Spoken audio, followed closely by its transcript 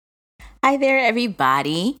Hi there,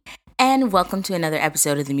 everybody, and welcome to another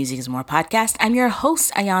episode of the Music is More podcast. I'm your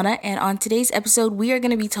host, Ayana, and on today's episode, we are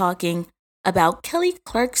going to be talking about Kelly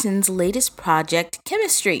Clarkson's latest project,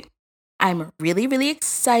 Chemistry. I'm really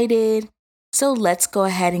excited, so let's go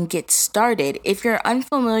ahead and get started. If you're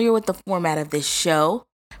unfamiliar with the format of this show,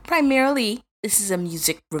 primarily, this is a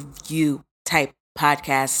music review type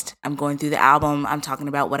podcast. I'm going through the album, I'm talking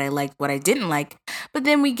about what I liked, what I didn't like, but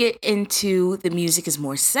then we get into the Music is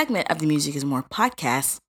More segment of the Music is More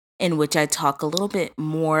podcast, in which I talk a little bit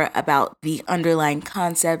more about the underlying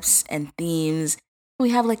concepts and themes. We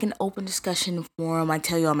have like an open discussion forum. I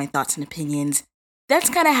tell you all my thoughts and opinions. That's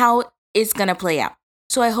kind of how it's going to play out.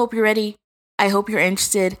 So I hope you're ready. I hope you're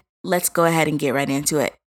interested. Let's go ahead and get right into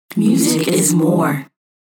it. Music is more.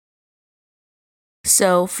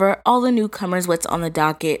 So for all the newcomers, what's on the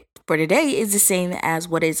docket for today is the same as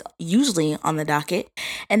what is usually on the docket.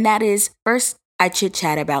 And that is, first, I chit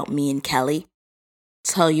chat about me and Kelly,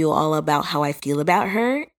 tell you all about how I feel about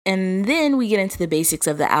her. And then we get into the basics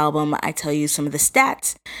of the album. I tell you some of the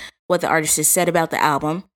stats, what the artist has said about the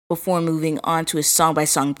album, before moving on to a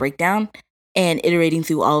song-by-song breakdown and iterating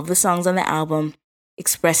through all of the songs on the album,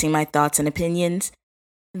 expressing my thoughts and opinions.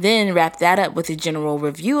 Then wrap that up with a general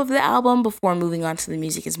review of the album before moving on to the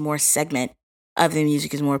Music is More segment of the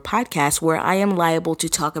Music is More podcast, where I am liable to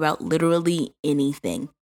talk about literally anything.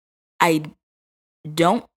 I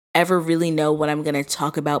don't ever really know what I'm going to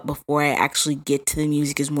talk about before I actually get to the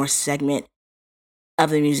Music is More segment of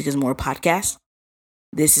the Music is More podcast.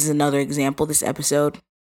 This is another example, this episode.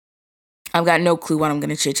 I've got no clue what I'm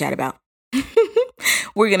going to chit chat about. I'm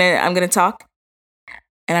going to talk.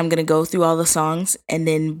 And I'm going to go through all the songs. And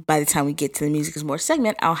then by the time we get to the Music is More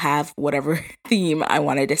segment, I'll have whatever theme I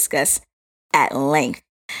want to discuss at length.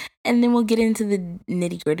 And then we'll get into the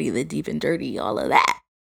nitty gritty, the deep and dirty, all of that,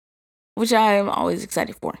 which I am always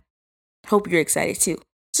excited for. Hope you're excited too.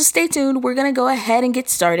 So stay tuned. We're going to go ahead and get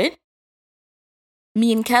started.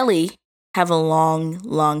 Me and Kelly have a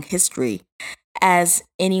long history. As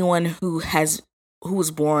anyone who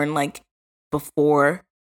was born like before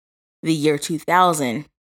the year 2000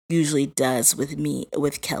 usually does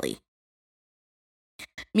with Kelly.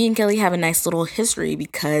 Me and Kelly have a nice little history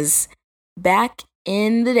because back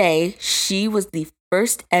in the day, she was the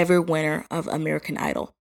first ever winner of American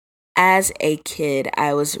Idol. As a kid,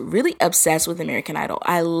 I was really obsessed with American Idol.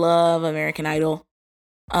 I love American Idol.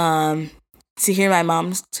 To hear my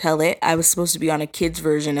mom tell it, I was supposed to be on a kid's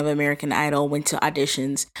version of American Idol, went to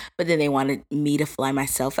auditions, but then they wanted me to fly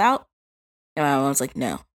myself out. And my mom was like,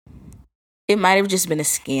 no. It might have just been a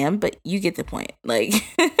scam, but you get the point. Like,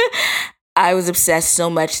 I was obsessed so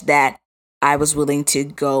much that I was willing to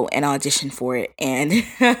go and audition for it and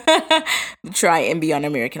try and be on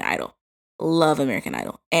American Idol. Love American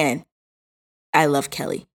Idol. And I love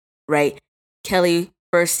Kelly, right? Kelly,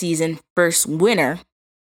 first season, first winner,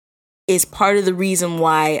 is part of the reason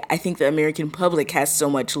why I think the American public has so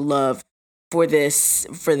much love for this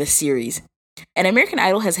series. And American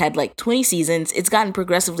Idol has had like 20 seasons. It's gotten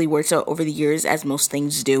progressively worse over the years, as most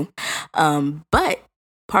things do. But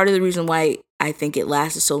part of the reason why I think it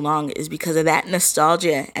lasted so long is because of that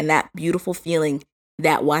nostalgia and that beautiful feeling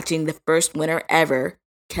that watching the first winner ever,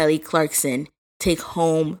 Kelly Clarkson, take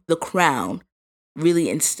home the crown really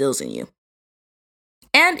instills in you.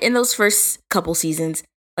 And in those first couple seasons,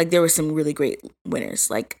 like there were some really great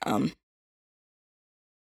winners, like a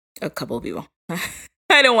couple of people.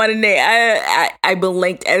 I don't want to name. I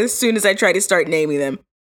blanked as soon as I tried to start naming them.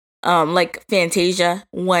 Like Fantasia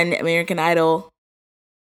won American Idol.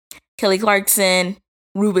 Kelly Clarkson,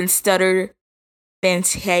 Ruben Studdard,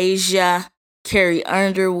 Fantasia, Carrie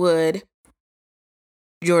Underwood,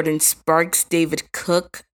 Jordan Sparks, David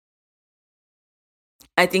Cook.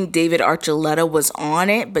 I think David Archuleta was on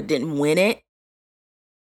it but didn't win it.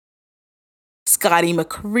 Scotty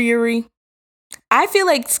McCreery. I feel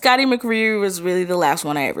like Scotty McCreery was really the last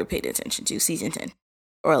one I ever paid attention to, season 10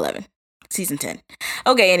 or 11, season 10.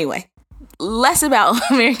 Okay, anyway, less about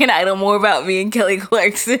American Idol, more about me and Kelly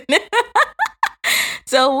Clarkson.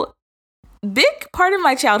 So, big part of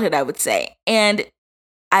my childhood, I would say, and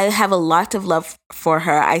I have a lot of love for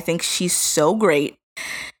her. I think she's so great.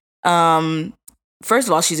 First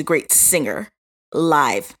of all, she's a great singer,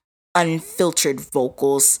 live, unfiltered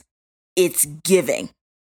vocals. It's giving.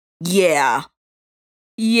 Yeah,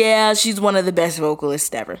 she's one of the best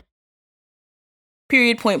vocalists ever.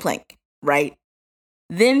 Period, point blank, right?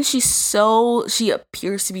 Then she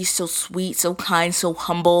appears to be so sweet, so kind, so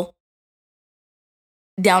humble,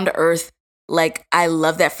 down to earth. Like, I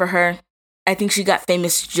love that for her. I think she got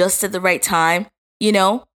famous just at the right time,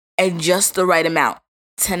 and just the right amount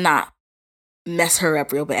to not mess her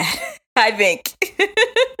up real bad. I think.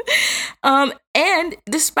 And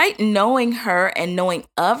despite knowing her and knowing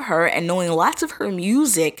of her and knowing lots of her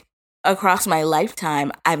music across my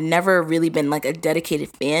lifetime, I've never really been like a dedicated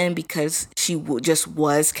fan because she just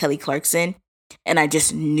was Kelly Clarkson and I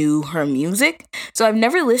just knew her music. So I've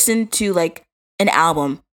never listened to like an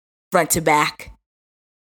album front to back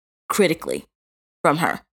critically from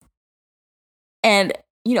her. And,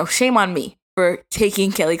 shame on me for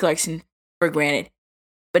taking Kelly Clarkson for granted.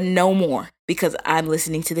 But no more, because I'm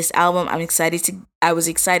listening to this album. I was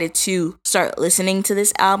excited to start listening to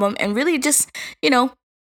this album and really just,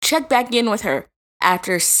 check back in with her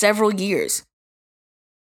after several years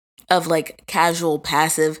of like casual,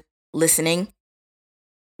 passive listening.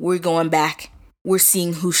 We're going back. We're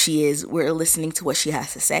seeing who she is. We're listening to what she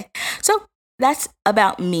has to say. So that's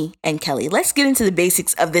about me and Kelly. Let's get into the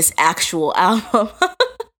basics of this actual album.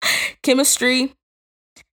 Chemistry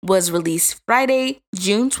was released Friday,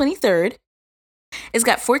 June 23rd. It's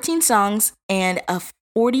got 14 songs and a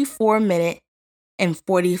 44-minute and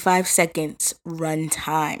 45 seconds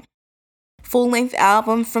runtime. Full-length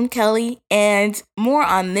album from Kelly, and more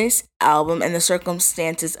on this album and the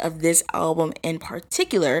circumstances of this album in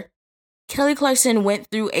particular. Kelly Clarkson went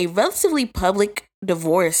through a relatively public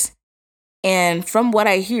divorce, and from what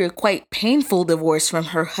I hear, quite painful divorce from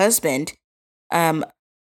her husband.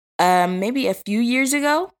 Maybe a few years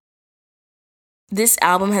ago. This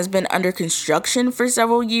album has been under construction for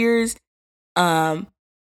several years, as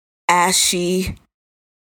she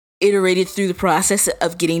iterated through the process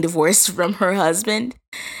of getting divorced from her husband.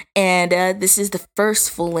 And this is the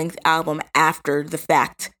first full-length album after the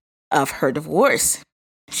fact of her divorce.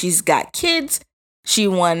 She's got kids. She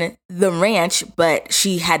won the ranch, but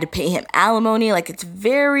she had to pay him alimony. Like, it's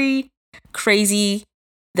very crazy,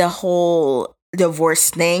 the whole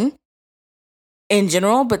divorce thing in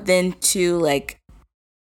general, but then to like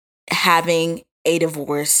having a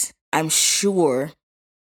divorce, I'm sure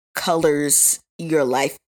colors your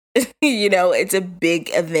life. It's a big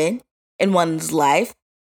event in one's life,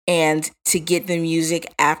 and to get the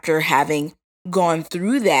music after having gone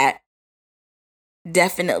through that,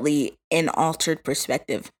 definitely an altered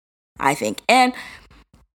perspective, I think. And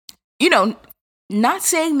not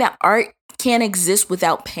saying that art can't exist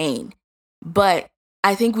without pain, but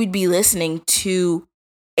I think we'd be listening to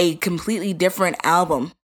a completely different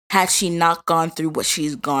album had she not gone through what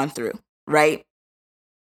she's gone through, right?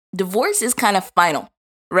 Divorce is kind of final,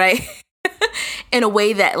 right? In a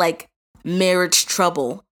way that like marriage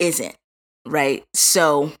trouble isn't, right?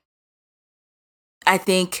 So I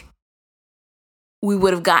think we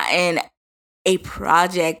would have gotten a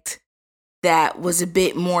project that was a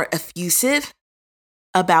bit more effusive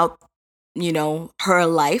about, her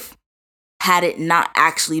life had it not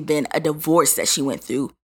actually been a divorce that she went through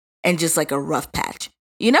and just like a rough patch.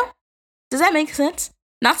 Does that make sense?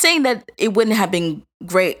 Not saying that it wouldn't have been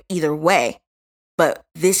great either way, but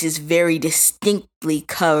this is very distinctly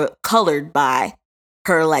colored by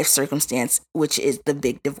her life circumstance, which is the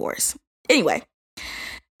big divorce. Anyway,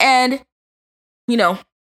 and,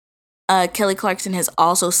 Kelly Clarkson has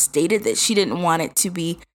also stated that she didn't want it to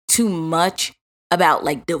be too much about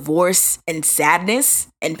like divorce and sadness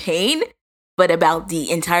and pain, but about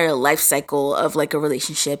the entire life cycle of like a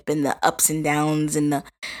relationship and the ups and downs and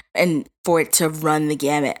for it to run the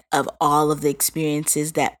gamut of all of the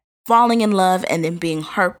experiences that falling in love and then being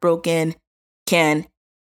heartbroken can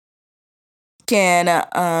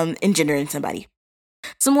engender in somebody.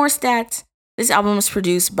 Some more stats. This album was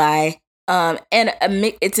produced by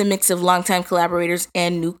it's a mix of longtime collaborators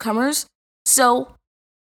and newcomers. So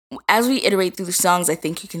as we iterate through the songs, I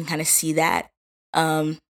think you can kind of see that.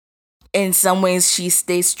 In some ways, she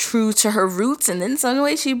stays true to her roots, and then some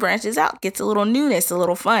ways she branches out, gets a little newness, a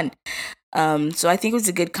little fun. So I think it was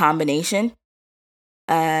a good combination.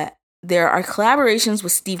 There are collaborations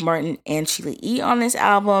with Steve Martin and Sheila E. on this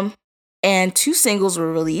album, and 2 singles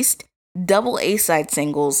were released, double A-side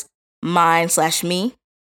singles, Mine/Me,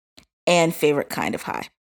 and Favorite Kind of High.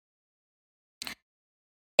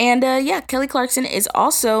 And Kelly Clarkson is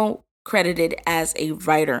also credited as a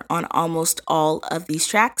writer on almost all of these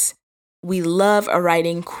tracks. We love a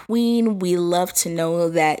writing queen. We love to know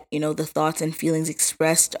that, the thoughts and feelings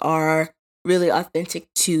expressed are really authentic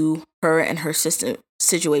to her and her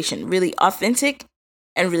situation. Really authentic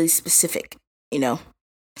and really specific,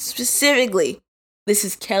 Specifically, this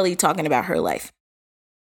is Kelly talking about her life.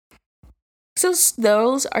 So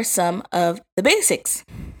those are some of the basics.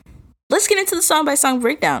 Let's get into the song-by-song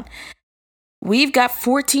breakdown. We've got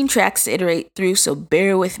 14 tracks to iterate through, so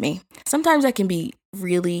bear with me. Sometimes I can be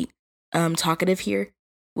really talkative here.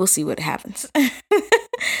 We'll see what happens.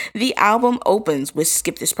 The album opens with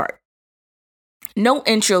Skip This Part. No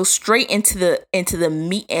intro, straight into the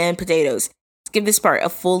meat and potatoes. Let's give this part a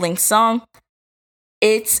full-length song.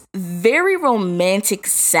 It's very romantic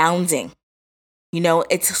sounding.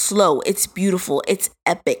 It's slow, it's beautiful, it's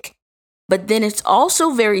epic. But then it's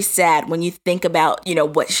also very sad when you think about,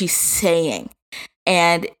 what she's saying.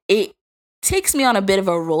 And it takes me on a bit of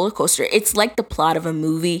a roller coaster. It's like the plot of a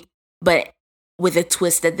movie, but with a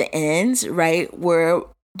twist at the end, right? We're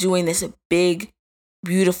doing this big,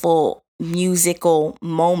 beautiful musical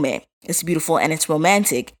moment. It's beautiful and it's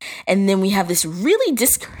romantic. And then we have this really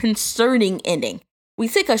disconcerting ending. We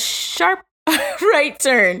take a sharp right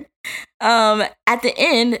turn. At the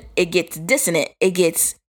end, it gets dissonant. It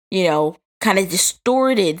gets, kind of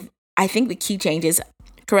distorted. I think the key changes.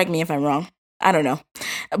 Correct me if I'm wrong. I don't know.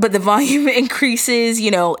 But the volume increases,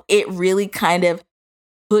 it really kind of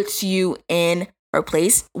puts you in her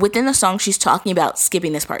place. Within the song, she's talking about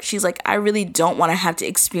skipping this part. She's like, I really don't want to have to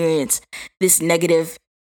experience this negative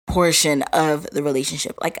portion of the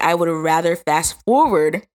relationship. Like, I would rather fast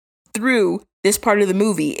forward through this part of the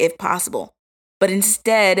movie if possible. But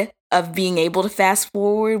instead of being able to fast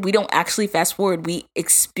forward, we don't actually fast forward. We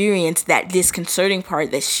experience that disconcerting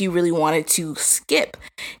part that she really wanted to skip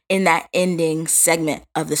in that ending segment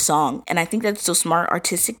of the song. And I think that's so smart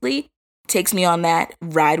artistically. Takes me on that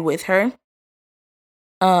ride with her.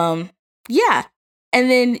 Yeah. And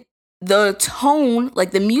then the tone,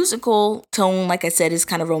 like the musical tone, like I said, is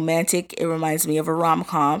kind of romantic. It reminds me of a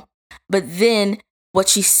rom-com. But then what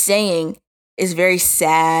she's saying is very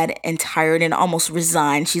sad and tired and almost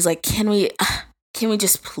resigned. She's like, can we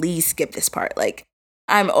just please skip this part? Like,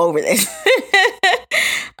 I'm over this.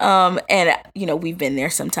 And we've been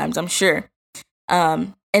there sometimes, I'm sure.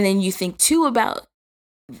 And then you think too about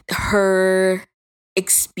her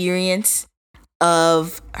experience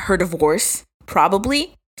of her divorce,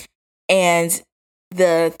 probably, and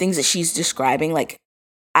the things that she's describing. Like,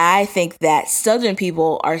 I think that Southern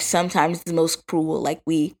people are sometimes the most cruel. Like,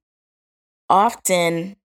 we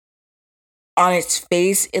often, on its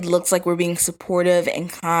face, it looks like we're being supportive and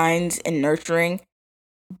kind and nurturing.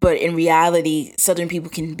 But in reality, Southern people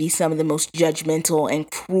can be some of the most judgmental and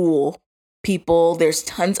cruel people. There's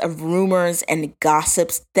tons of rumors and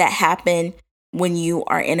gossips that happen when you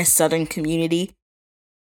are in a Southern community.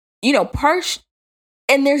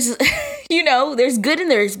 And there's, there's good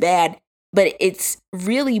and there's bad. But it's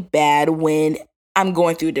really bad when I'm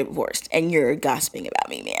going through a divorce and you're gossiping about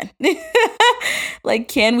me, man. Like,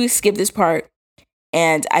 can we skip this part?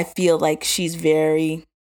 And I feel like she's very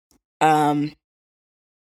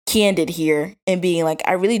candid here and being like,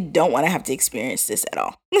 I really don't want to have to experience this at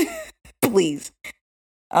all. Please.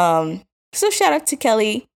 So shout out to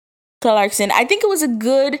Kelly Clarkson. I think it was a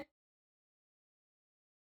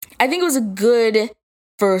good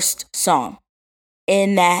first song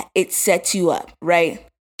in that it sets you up, right?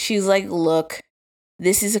 She's like, look,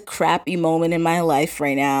 this is a crappy moment in my life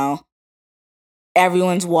right now.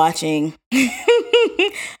 Everyone's watching.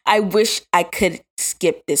 I wish I could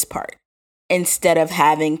skip this part instead of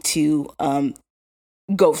having to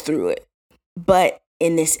go through it. But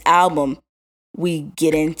in this album, we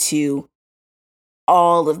get into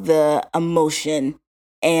all of the emotion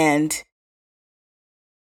and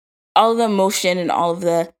all of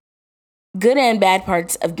the good and bad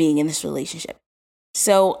parts of being in this relationship.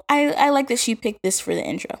 So I like that she picked this for the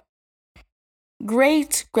intro.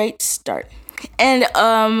 Great start. And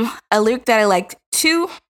a lyric that I liked too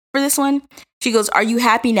for this one, she goes, "Are you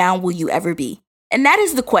happy now? Will you ever be?" And that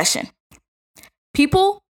is the question.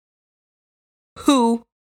 People who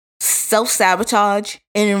self-sabotage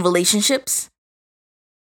in relationships,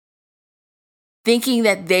 thinking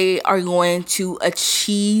that they are going to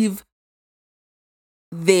achieve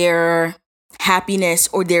their happiness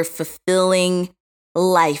or their fulfilling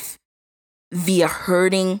life via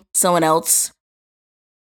hurting someone else,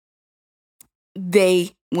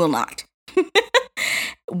 they will not.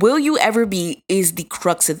 Will you ever be is the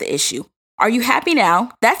crux of the issue. Are you happy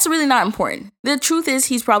now? That's really not important. The truth is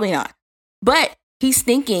he's probably not. But he's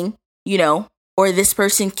thinking, or this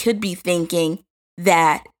person could be thinking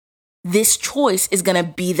that this choice is going to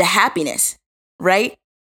be the happiness, right?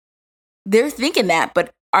 They're thinking that,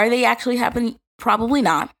 but are they actually happy? Probably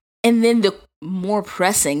not. And then the more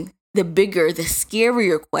pressing, the bigger, the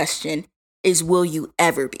scarier question is, will you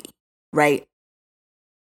ever be, right?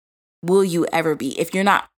 Will you ever be? If you're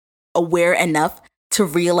not aware enough to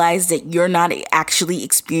realize that you're not actually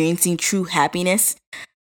experiencing true happiness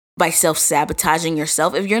by self-sabotaging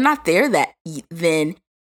yourself, if you're not there, then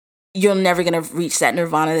you're never going to reach that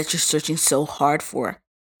nirvana that you're searching so hard for,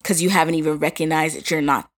 because you haven't even recognized that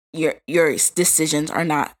your decisions are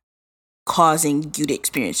not causing you to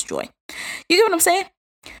experience joy. You get what I'm saying?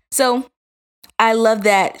 So I love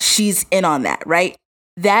that she's in on that, right?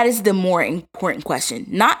 That is the more important question.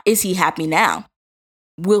 Not is he happy now?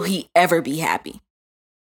 Will he ever be happy?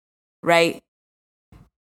 Right?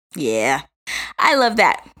 Yeah. I love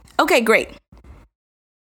that. Okay, great.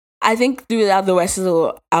 I think throughout the rest of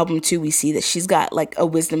the album too, we see that she's got like a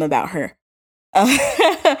wisdom about her.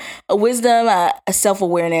 A wisdom, a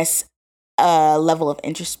self-awareness, a level of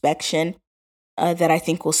introspection that I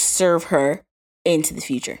think will serve her into the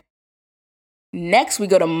future. Next, we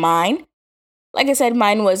go to Mine. Like I said,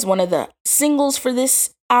 Mine was one of the singles for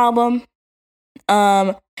this album.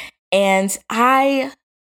 And I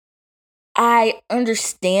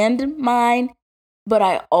understand Mine, but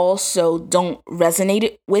I also don't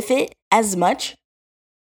resonate with it as much.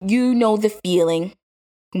 You know the feeling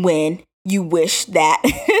when you wish that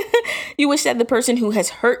the person who has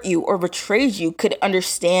hurt you or betrayed you could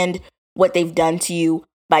understand what they've done to you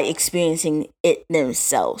by experiencing it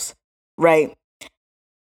themselves, right?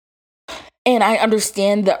 And I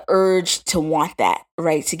understand the urge to want that,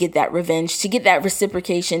 right? To get that revenge, to get that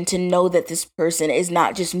reciprocation, to know that this person is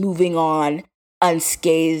not just moving on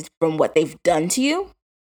unscathed from what they've done to you.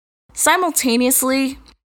 Simultaneously,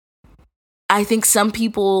 I think some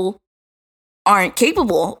people aren't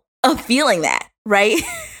capable of feeling that, right?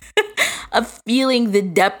 Of feeling the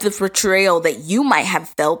depth of betrayal that you might have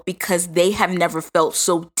felt because they have never felt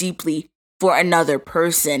so deeply for another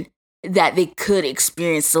person that they could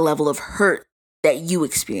experience the level of hurt that you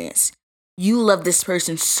experience. You love this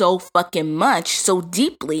person so fucking much, so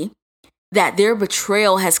deeply, that their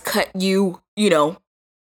betrayal has cut you,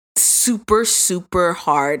 super, super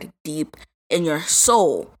hard deep in your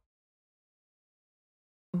soul.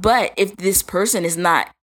 But if this person is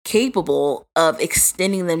not capable of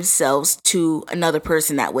extending themselves to another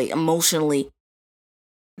person that way emotionally,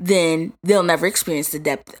 then they'll never experience the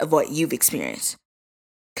depth of what you've experienced.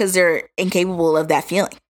 Because they're incapable of that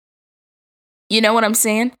feeling. You know what I'm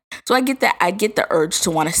saying? So I get that. I get the urge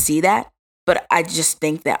to want to see that, but I just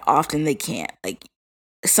think that often they can't. Like,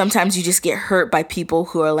 sometimes you just get hurt by people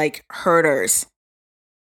who are like hurters.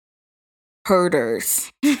 For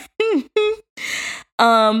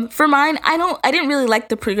Mine, I didn't really like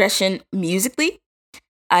the progression musically.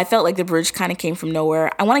 I felt like the bridge kind of came from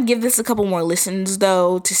nowhere. I want to give this a couple more listens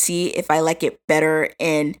though to see if I like it better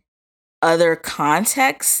in other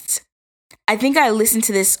contexts. I think I listened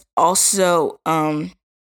to this also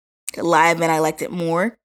live and I liked it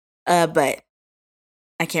more, but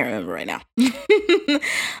I can't remember right now.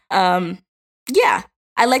 Yeah,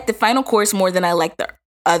 I like the final chorus more than I like the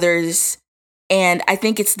others, and I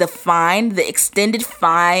think it's the extended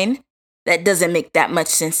fine, that doesn't make that much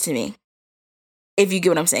sense to me. If you get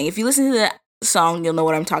what I'm saying. If you listen to the song, you'll know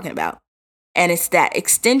what I'm talking about. And it's that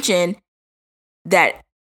extension that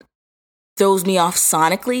throws me off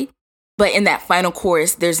sonically, but in that final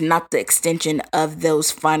chorus, there's not the extension of those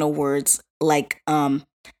final words like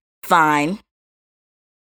fine.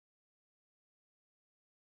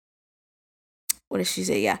 What does she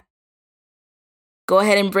say? Yeah. Go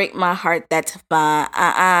ahead and break my heart, that's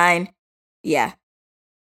fine. Yeah.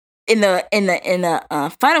 In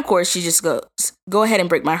the final chorus, she just goes, go ahead and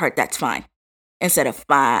break my heart, that's fine. Instead of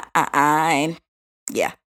fine.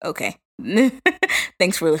 Yeah. Okay.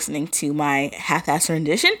 Thanks for listening to my half-ass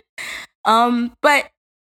rendition. But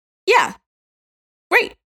yeah,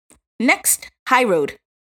 great. Next, High Road.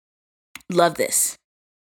 Love this.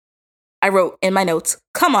 I wrote in my notes,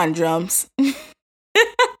 come on, drums.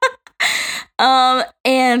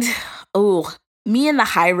 And me and the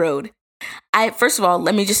High Road. First of all,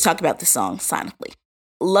 let me just talk about the song sonically.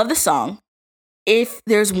 Love the song. If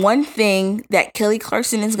there's one thing that Kelly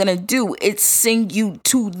Clarkson is gonna do, it's sing you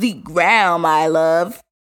to the ground, my love.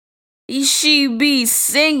 She be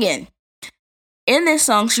singing. In this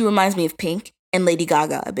song, she reminds me of Pink and Lady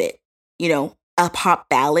Gaga a bit. A pop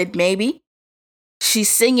ballad maybe. She's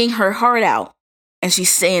singing her heart out and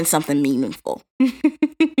she's saying something meaningful.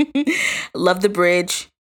 Love the bridge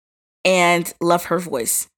and love her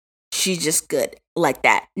voice. She's just good like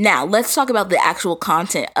that. Now, let's talk about the actual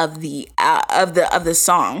content of the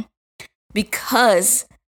song, because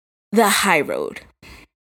the high road.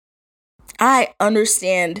 I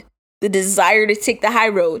understand the desire to take the high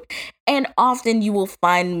road, and often you will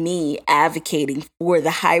find me advocating for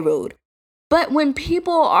the high road. But when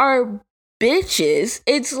people are bitches,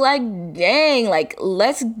 it's like, dang, like,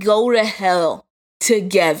 let's go to hell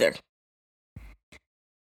together.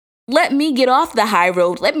 Let me get off the high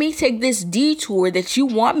road. Let me take this detour that you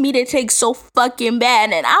want me to take so fucking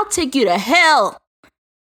bad, and I'll take you to hell.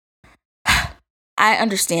 I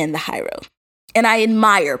understand the high road. And I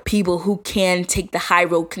admire people who can take the high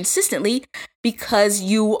road consistently, because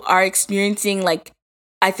you are experiencing, like,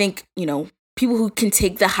 I think, people who can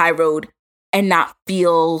take the high road and not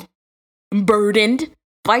feel burdened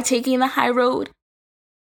by taking the high road,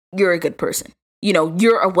 you're a good person.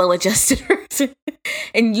 You're a well-adjusted person.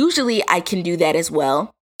 And usually I can do that as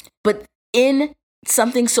well. But in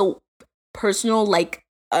something so personal like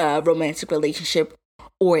a romantic relationship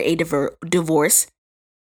or a divorce,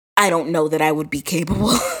 I don't know that I would be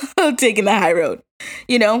capable of taking the high road.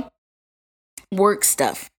 Work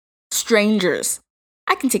stuff, strangers,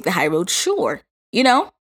 I can take the high road, sure.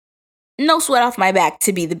 No sweat off my back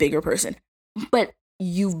to be the bigger person. But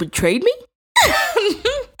you've betrayed me?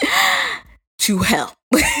 To hell.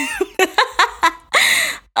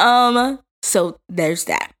 So there's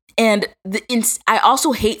that. And I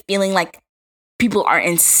also hate feeling like people are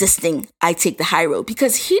insisting I take the high road,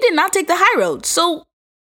 because he did not take the high road. So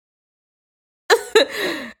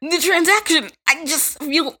the transaction, I just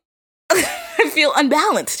feel I feel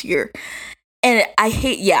unbalanced here. And I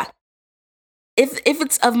hate, if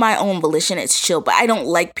it's of my own volition, it's chill. But I don't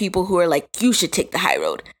like people who are like, you should take the high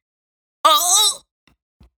road. Oh,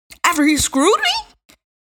 after he screwed me?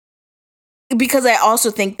 Because I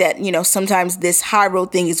also think that, sometimes this high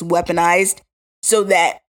road thing is weaponized so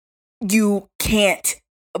that you can't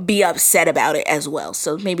be upset about it as well.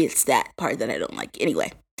 So maybe it's that part that I don't like.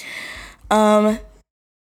 Anyway,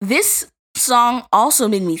 this song also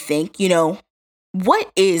made me think,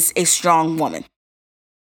 what is a strong woman?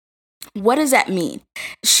 What does that mean?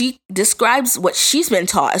 She describes what she's been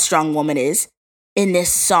taught a strong woman is in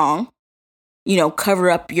this song. Cover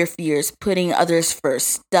up your fears, putting others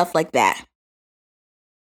first, stuff like that.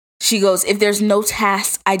 She goes, if there's no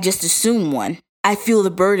task, I just assume one. I feel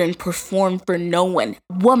the burden, perform for no one.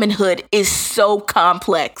 Womanhood is so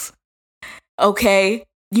complex. Okay?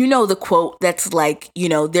 The quote that's like,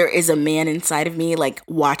 there is a man inside of me, like,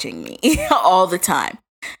 watching me all the time.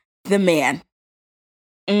 The man.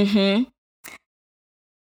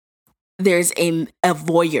 There's a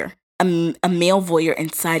voyeur, a male voyeur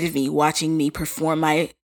inside of me, watching me perform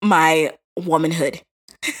my womanhood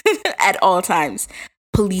at all times,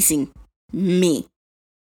 policing me.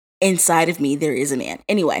 Inside of me, there is a man.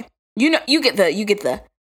 Anyway, you get the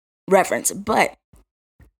reference, but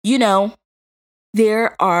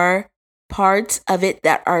there are parts of it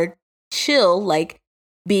that are chill, like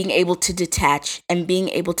being able to detach and being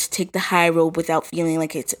able to take the high road without feeling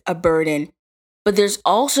like it's a burden. But there's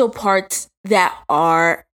also parts that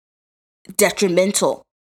are detrimental,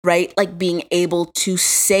 right? Like being able to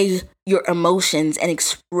say your emotions and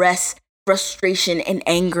express frustration and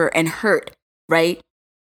anger and hurt, right?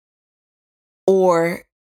 Or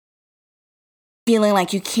feeling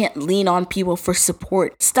like you can't lean on people for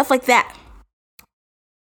support, stuff like that.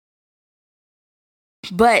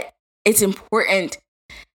 But it's important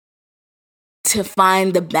to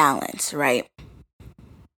find the balance, right?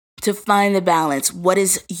 To find the balance. What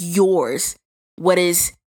is yours? What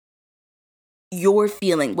is your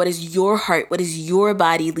feeling? What is your heart? What is your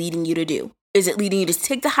body leading you to do? Is it leading you to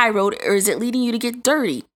take the high road, or is it leading you to get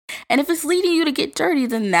dirty? And if it's leading you to get dirty,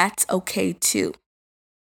 then that's okay too.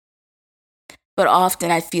 But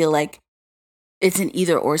often I feel like it's an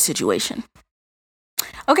either or situation.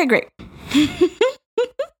 Okay, great.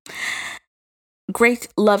 Great,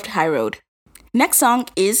 loved High Road. Next song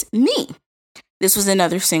is Me. This was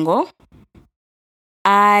another single.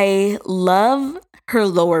 I love her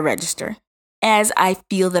lower register, as I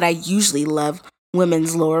feel that I usually love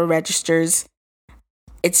women's lower registers.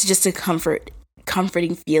 It's just a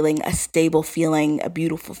comforting feeling, a stable feeling, a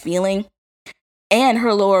beautiful feeling. And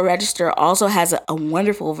her lower register also has a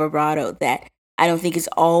wonderful vibrato that I don't think is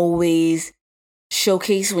always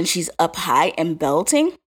showcased when she's up high and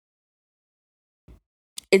belting.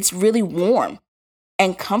 It's really warm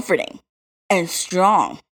and comforting and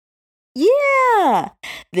strong. Yeah.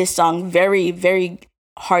 This song, very, very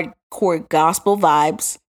hardcore gospel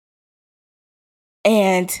vibes.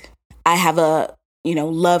 And I have a,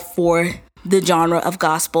 love for the genre of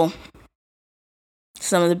gospel.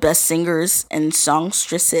 Some of the best singers and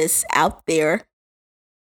songstresses out there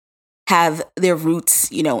have their roots,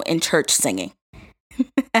 in church singing.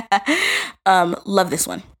 Love this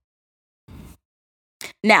one.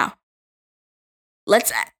 Now,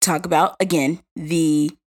 let's talk about, again,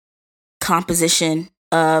 the composition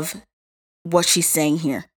of what she's saying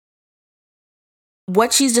here.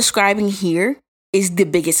 What she's describing here is the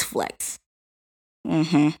biggest flex.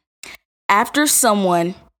 After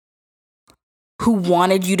someone who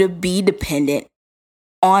wanted you to be dependent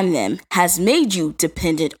on them has made you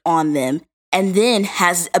dependent on them and then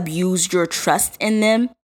has abused your trust in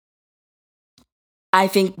them, I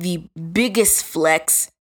think the biggest flex,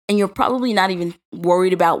 and you're probably not even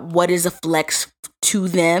worried about what is a flex to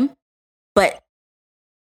them, but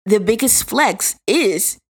the biggest flex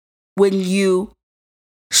is when you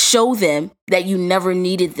show them that you never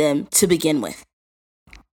needed them to begin with.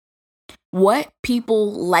 What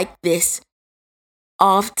people like this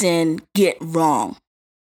often get wrong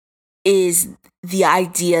is the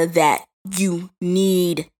idea that you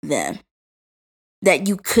need them, that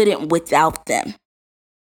you couldn't without them.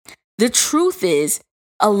 The truth is,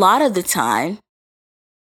 a lot of the time,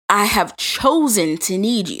 I have chosen to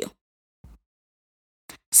need you.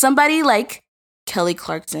 Somebody like Kelly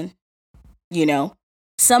Clarkson,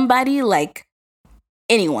 somebody like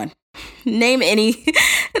anyone, name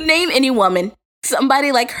any woman,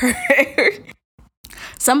 somebody like her,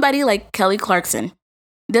 somebody like Kelly Clarkson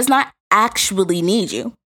does not actually need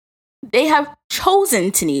you. They have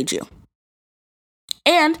chosen to need you.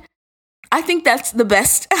 And I think that's the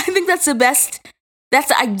best. I think that's the best. That's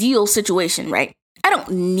the ideal situation, right? I don't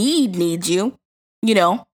need you,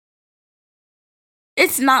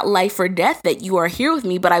 It's not life or death that you are here with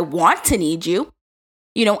me, but I want to need you.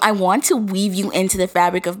 I want to weave you into the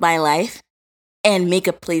fabric of my life and make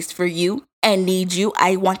a place for you and need you.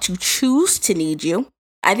 I want to choose to need you.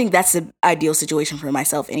 I think that's the ideal situation for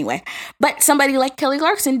myself anyway. But somebody like Kelly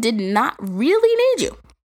Clarkson did not really need you.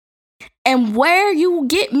 And where you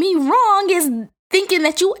get me wrong is thinking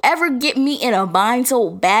that you ever get me in a bind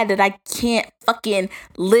so bad that I can't fucking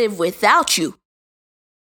live without you.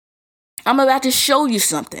 I'm about to show you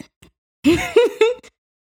something.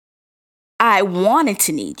 I wanted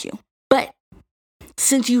to need you, but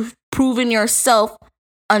since you've proven yourself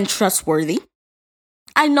untrustworthy,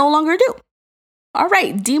 I no longer do. All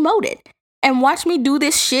right, demoted. And watch me do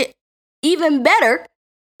this shit even better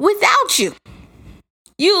without you.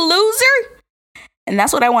 You loser. And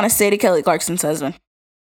that's what I want to say to Kelly Clarkson's husband.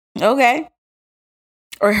 Okay.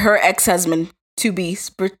 Or her ex-husband, to be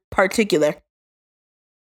particular.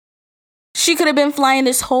 She could have been flying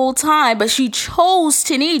this whole time, but she chose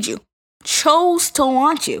to need you. Chose to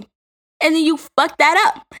want you. And then you fucked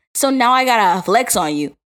that up. So now I gotta flex on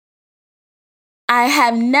you. I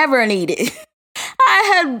have never needed.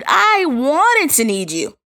 I wanted to need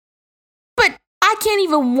you. But I can't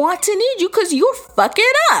even want to need you because you're fucking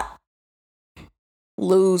up.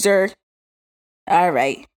 Loser. All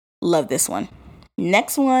right. Love this one.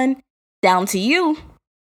 Next one. Down to you.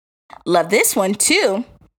 Love this one too.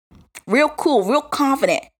 Real cool. Real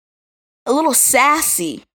confident. A little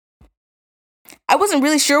sassy. I wasn't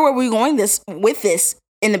really sure where we were going with this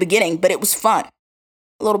in the beginning, but it was fun.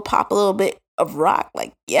 A little pop, a little bit of rock.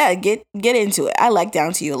 Like, yeah, get into it. I like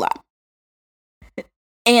Down to You a lot.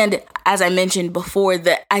 And as I mentioned before,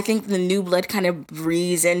 I think the new blood kind of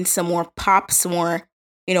breathes in some more pop, some more,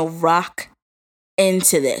 rock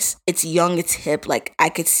into this. It's young, it's hip. Like, I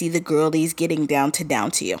could see the girlies getting down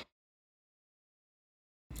to You.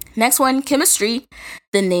 Next one, Chemistry,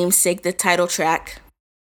 the namesake, the title track.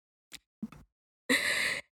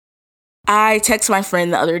 I texted my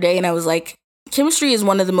friend the other day and I was like, Chemistry is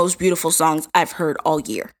one of the most beautiful songs I've heard all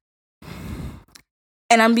year.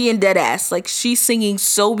 And I'm being dead ass. Like, she's singing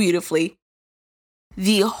so beautifully.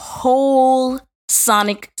 The whole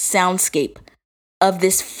sonic soundscape of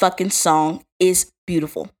this fucking song is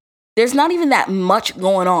beautiful. There's not even that much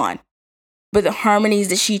going on. But the harmonies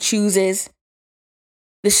that she chooses,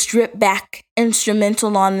 the stripped back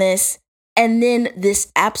instrumental on this, and then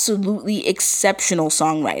this absolutely exceptional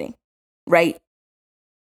songwriting, right?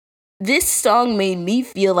 This song made me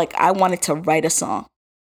feel like I wanted to write a song.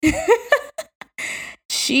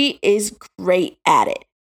 She is great at it.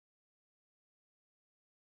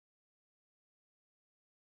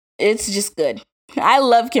 It's just good. I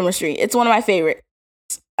love Chemistry. It's one of my favorites.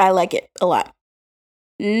 I like it a lot.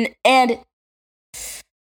 And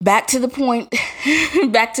back to the point,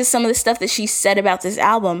 back to some of the stuff that she said about this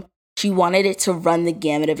album, she wanted it to run the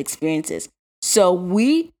gamut of experiences. So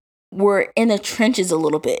we were in the trenches a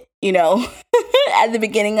little bit, at the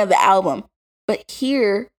beginning of the album. But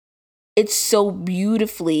here, it's so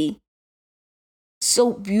beautifully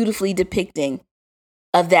depicting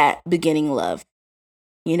of that beginning love,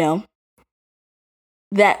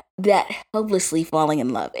 that helplessly falling in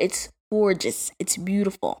love. It's gorgeous. It's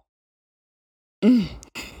beautiful.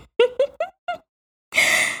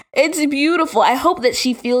 It's beautiful. I hope that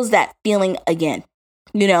she feels that feeling again,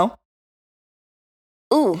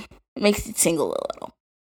 Ooh, makes it tingle a little.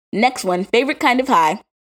 Next one, Favorite Kind of High.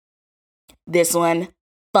 This one,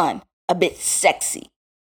 fun, a bit sexy.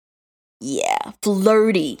 Yeah,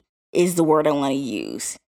 flirty is the word I want to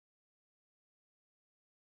use.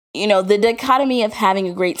 the dichotomy of having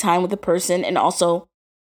a great time with a person and also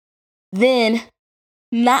then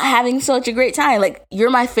not having such a great time. Like, you're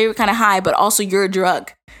my favorite kind of high, but also you're a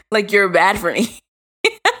drug. Like, you're bad for me.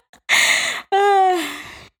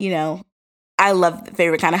 I love the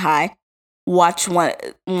favorite kind of high. Watch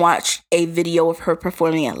a video of her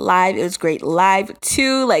performing it live. It was great live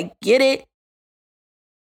too. Like, get it.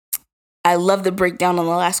 I love the breakdown on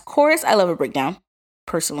the last chorus. I love a breakdown,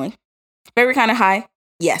 personally. Favorite kind of high.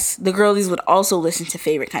 Yes, the girlies would also listen to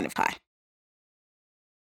Favorite Kind of High.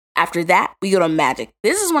 After that, we go to Magic.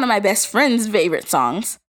 This is one of my best friend's favorite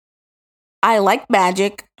songs. I like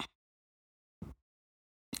Magic.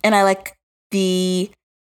 And I like the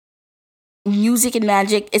music in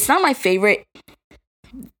Magic. It's not my favorite.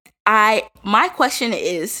 My question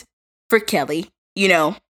is for Kelly,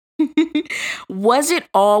 was it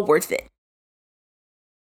all worth it?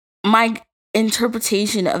 My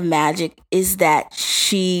interpretation of Magic is that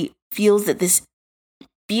she feels that this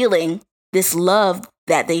feeling, this love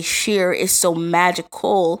that they share is so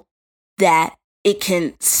magical that it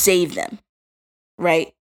can save them,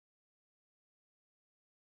 right?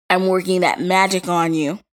 I'm working that magic on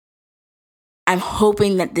you. I'm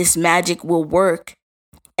hoping that this magic will work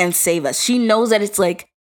and save us. She knows that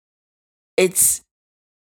it's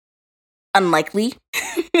unlikely,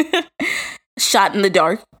 shot in the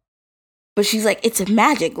dark, but she's like, it's a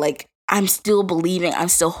magic. Like, I'm still believing, I'm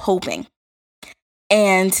still hoping.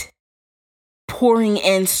 And pouring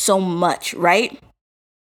in so much, right?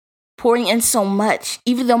 Pouring in so much,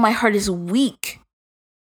 even though my heart is weak.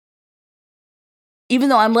 Even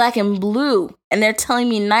though I'm black and blue and they're telling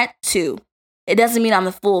me not to, it doesn't mean I'm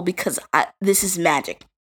a fool because this is magic.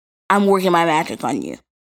 I'm working my magic on you.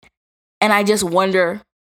 And I just wonder,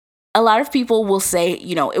 a lot of people will say,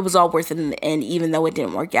 it was all worth it in the end, even though it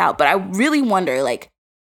didn't work out. But I really wonder,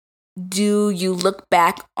 do you look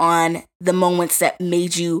back on the moments that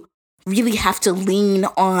made you really have to lean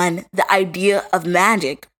on the idea of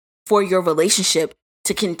magic for your relationship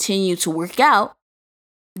to continue to work out?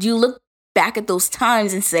 Do you look back at those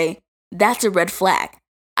times and say, that's a red flag?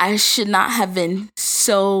 I should not have been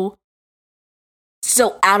so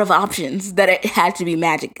out of options that it had to be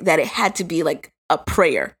magic, that it had to be like a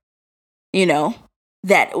prayer,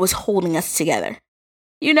 that was holding us together,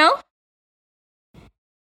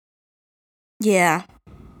 Yeah.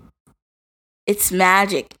 It's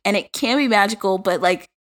magic and it can be magical, but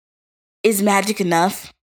is magic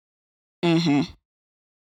enough? Mm-hmm.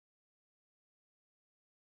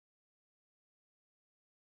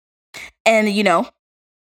 And,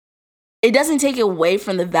 it doesn't take away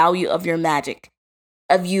from the value of your magic,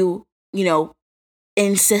 of you,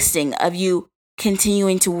 insisting, of you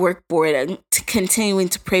continuing to work for it, and continuing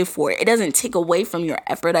to pray for it. It doesn't take away from your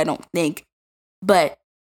effort, I don't think. But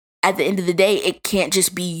at the end of the day, it can't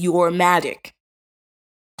just be your magic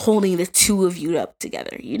holding the two of you up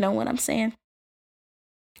together. You know what I'm saying?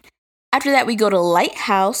 After that, we go to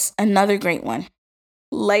Lighthouse, another great one.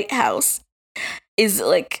 Lighthouse is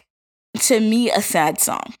to me, a sad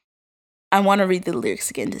song. I want to read the lyrics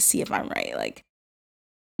again to see if I'm right.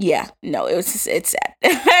 It's sad.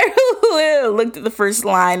 I looked at the first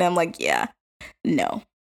line. I'm like, yeah, no.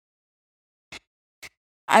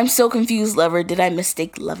 I'm so confused, lover. Did I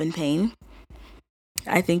mistake love and pain?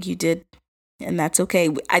 I think you did. And that's okay.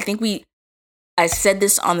 I said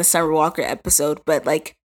this on the Summer Walker episode, but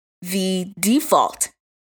the default,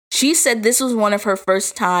 she said this was one of her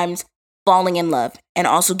first times falling in love and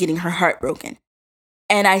also getting her heart broken.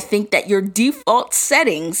 And I think that your default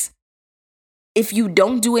settings, if you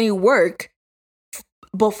don't do any work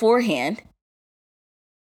beforehand,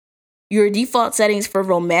 your default settings for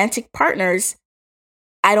romantic partners,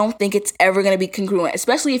 I don't think it's ever going to be congruent,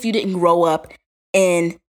 especially if you didn't grow up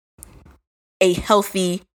in a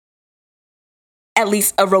healthy, at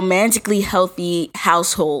least a romantically healthy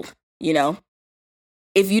household,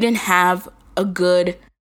 If you didn't have a good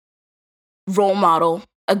role model,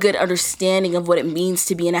 a good understanding of what it means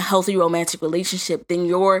to be in a healthy romantic relationship, then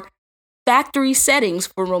your factory settings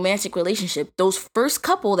for romantic relationship, those first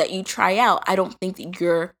couple that you try out, I don't think that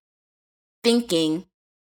you're thinking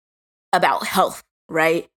about health,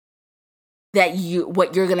 right? That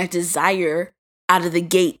what you're going to desire out of the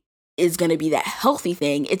gate is going to be that healthy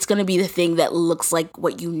thing. It's going to be the thing that looks like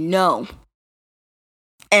what you know.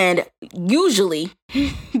 And usually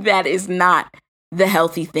that is not the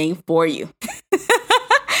healthy thing for you.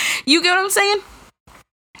 You get what I'm saying?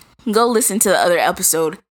 Go listen to the other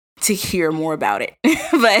episode to hear more about it.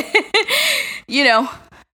 But,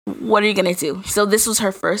 what are you going to do? So this was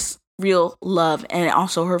her first real love and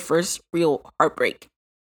also her first real heartbreak.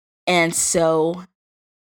 And so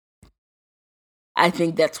I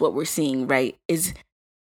think that's what we're seeing, right? Is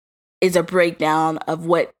a breakdown of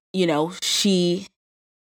what, she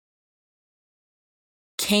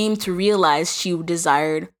came to realize she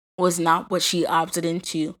desired was not what she opted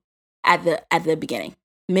into at the beginning.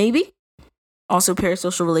 Maybe also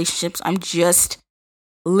parasocial relationships. I'm just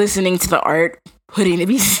listening to the art, putting the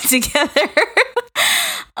pieces together.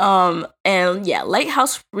 And yeah,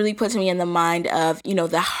 Lighthouse really puts me in the mind of,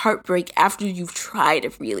 the heartbreak after you've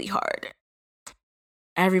tried really hard.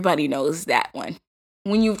 Everybody knows that one.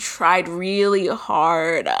 When you've tried really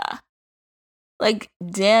hard,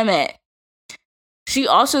 damn it. She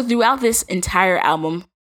also, throughout this entire album,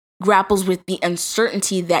 grapples with the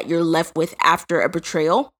uncertainty that you're left with after a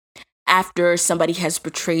betrayal, after somebody has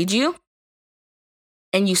betrayed you,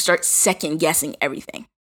 and you start second guessing everything.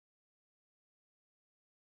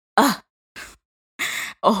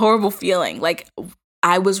 A horrible feeling. Like,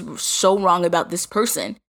 I was so wrong about this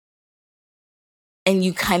person. And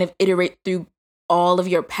you kind of iterate through all of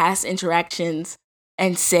your past interactions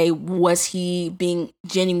and say, was he being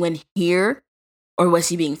genuine here? Or was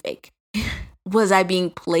he being fake? Was I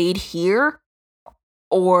being played here?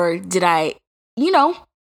 Or did I,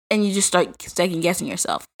 and you just start second guessing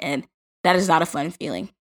yourself. And that is not a fun feeling.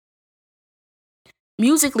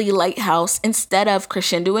 Musically, Lighthouse, instead of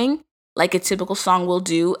crescendoing like a typical song will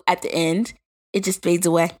do at the end, it just fades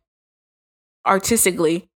away.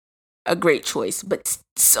 Artistically, a great choice, but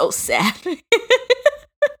so sad.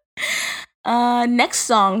 Next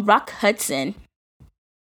song, Rock Hudson.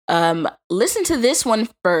 Listen to this one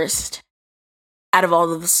first. Out of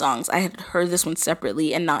all of the songs, I had heard this one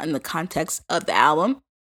separately and not in the context of the album.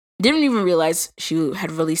 Didn't even realize she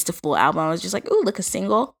had released a full album. I was just like, ooh, look, a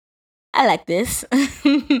single. I like this.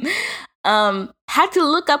 Had to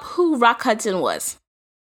look up who Rock Hudson was.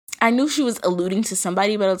 I knew she was alluding to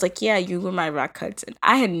somebody, but I was like, yeah, you were my Rock Hudson.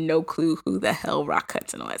 I had no clue who the hell Rock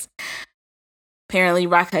Hudson was. Apparently,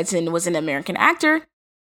 Rock Hudson was an American actor,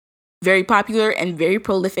 very popular and very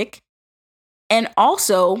prolific. And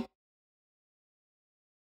also,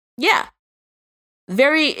 yeah,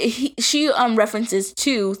 she references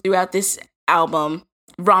too throughout this album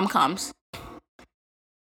rom-coms.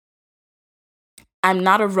 I'm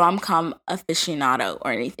not a rom-com aficionado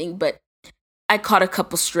or anything, but I caught a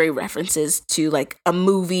couple stray references to like a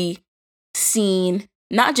movie scene,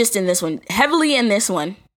 not just in this one, heavily in this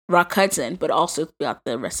one, Rock Hudson, but also throughout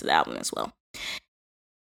the rest of the album as well.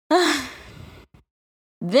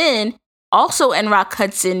 Then, also in Rock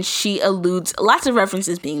Hudson, she alludes, lots of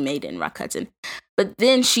references being made in Rock Hudson, but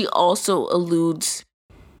then she also alludes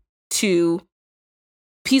to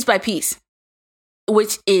Piece by Piece,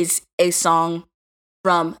 which is a song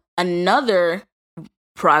from another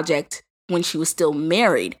project when she was still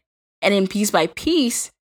married. And in Piece by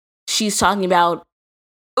Piece, she's talking about,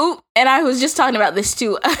 and I was just talking about this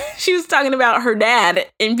too. She was talking about her dad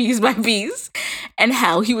in Piece by Piece and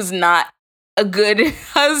how he was not a good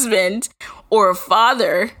husband or a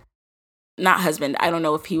father. Not husband. I don't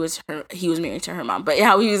know if he was married to her mom, but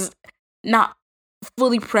how he was not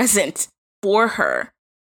fully present for her.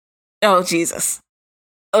 Oh, Jesus.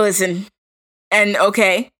 Listen. And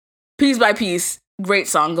okay, Piece by Piece, great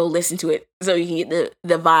song. Go listen to it so you can get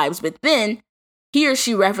the vibes. But then here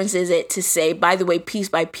she references it to say, by the way, Piece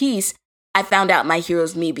by Piece, I found out my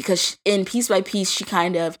hero's me. Because in Piece by Piece, she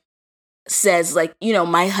kind of says, like,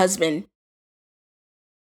 my husband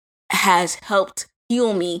has helped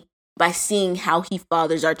heal me by seeing how he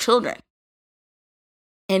fathers our children.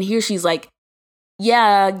 And here she's like,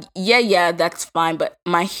 yeah, that's fine. But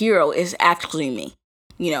my hero is actually me,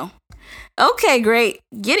 Okay, great.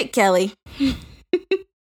 Get it, Kelly. You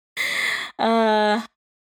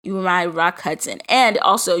were my Rock Hudson. And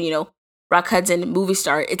also, Rock Hudson, movie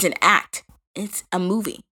star, it's an act. It's a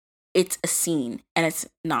movie. It's a scene. And it's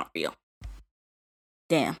not real.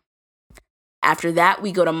 Damn. After that,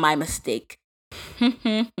 we go to My Mistake.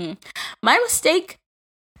 My Mistake.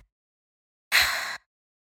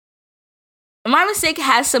 My Mistake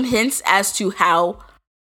has some hints as to how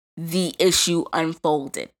the issue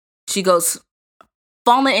unfolded. She goes,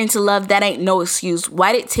 falling into love, that ain't no excuse.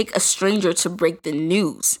 Why'd it take a stranger to break the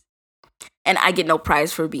news? And I get no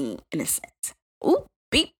prize for being innocent. Ooh,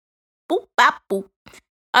 beep, boop, bop, boop.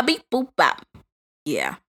 A beep, boop, bop.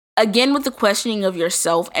 Yeah. Again, with the questioning of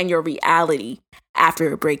yourself and your reality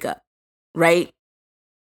after a breakup, right?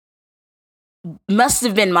 Must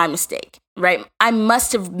have been my mistake, right? I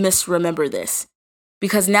must have misremembered this.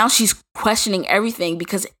 Because now she's questioning everything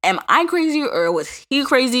because am I crazy or was he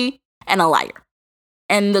crazy and a liar?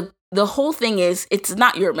 And the whole thing is, it's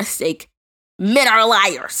not your mistake. Men are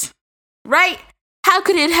liars, right? How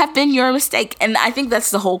could it have been your mistake? And I think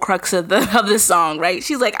that's the whole crux of the song, right?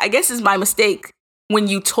 She's like, I guess it's my mistake when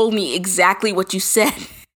you told me exactly what you said.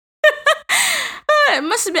 It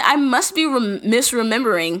must have been. I must be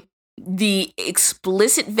misremembering the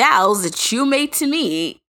explicit vows that you made to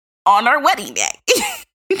me on our wedding day.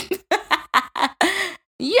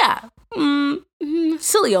 Yeah.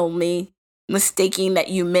 Silly old me. Mistaking that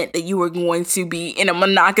you meant that you were going to be in a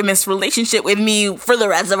monogamous relationship with me for the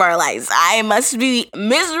rest of our lives. I must be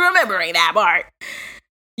misremembering that part.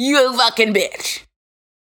 You fucking bitch.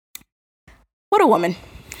 What a woman.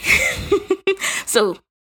 So,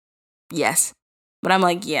 yes. But I'm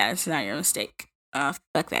like, yeah, it's not your mistake.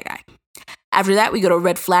 Fuck that guy. After that, we go to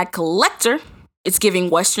Red Flag Collector. It's giving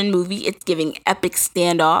Western movie. It's giving epic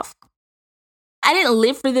standoff. I didn't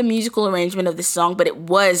live for the musical arrangement of this song, but it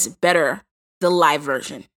was better, the live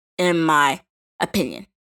version, in my opinion.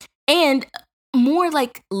 And more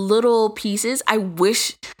like little pieces. I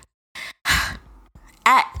wish,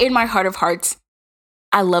 in my heart of hearts,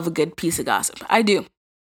 I love a good piece of gossip. I do.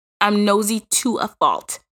 I'm nosy to a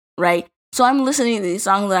fault, right? So I'm listening to these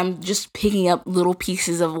songs and I'm just picking up little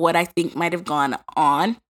pieces of what I think might have gone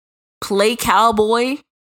on. Play cowboy.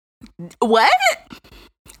 What?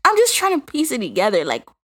 I'm just trying to piece it together, like,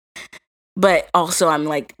 but also I'm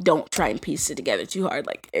like, don't try and piece it together too hard.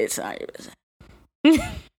 Like, it's not your business.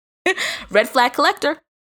 Red Flag Collector.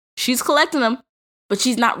 She's collecting them, but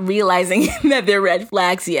she's not realizing that they're red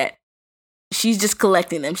flags yet. She's just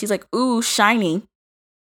collecting them. She's like, ooh, shiny.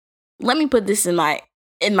 Let me put this in my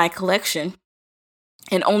collection.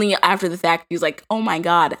 And only after the fact, she's like, oh my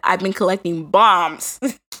God, I've been collecting bombs.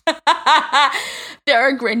 There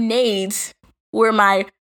are grenades where my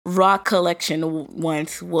rock collection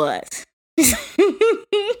once was.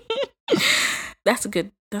 That's a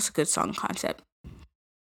good song concept.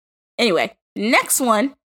 Anyway, next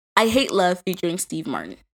one, I Hate Love featuring Steve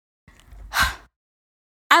Martin.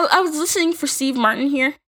 I was listening for Steve Martin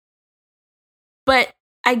here, but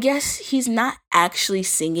I guess he's not actually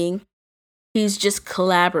singing. He's just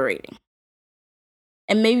collaborating.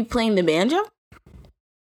 And maybe playing the banjo?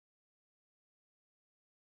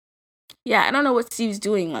 Yeah, I don't know what Steve's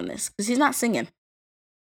doing on this, because he's not singing.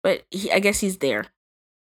 But I guess he's there.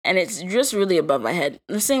 And it's just really above my head.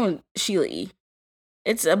 The same with Sheila E.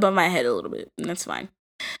 It's above my head a little bit, and that's fine.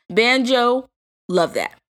 Banjo, love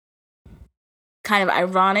that. Kind of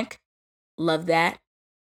ironic, love that.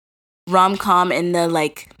 Rom-com and the,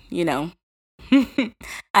 like, you know,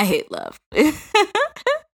 I hate love.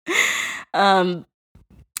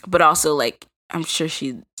 But also, like, I'm sure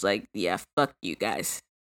she's like, yeah, fuck you guys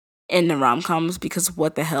in the rom-coms, because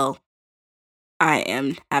what the hell? I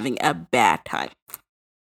am having a bad time.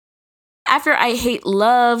 After I Hate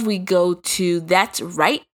Love, we go to That's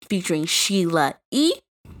Right featuring Sheila E.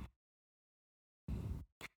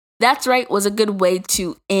 That's Right was a good way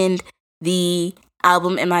to end the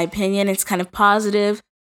album, in my opinion. It's kind of positive.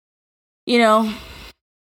 You know,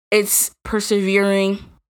 it's persevering.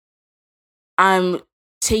 I'm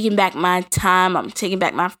taking back my time. I'm taking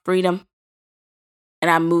back my freedom. And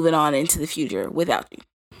I'm moving on into the future without you.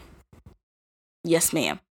 Yes,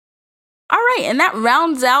 ma'am. All right, and that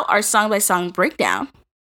rounds out our song-by-song breakdown.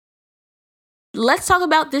 Let's talk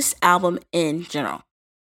about this album in general.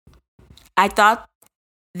 I thought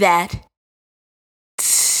that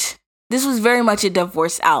this was very much a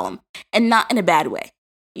divorce album, and not in a bad way,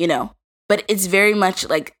 you know, but it's very much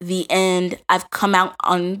like the end. I've come out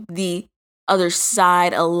on the other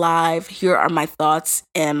side alive. Here are my thoughts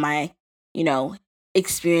and my, you know,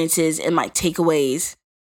 experiences and my takeaways.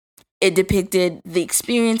 It depicted the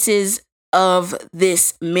experiences of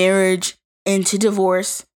this marriage into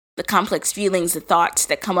divorce, the complex feelings, the thoughts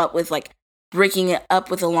that come up with like breaking it up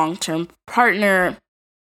with a long-term partner,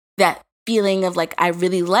 that feeling of like, I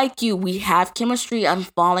really like you, we have chemistry, I'm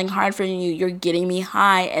falling hard for you, you're getting me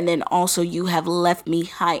high, and then also you have left me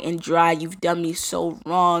high and dry, you've done me so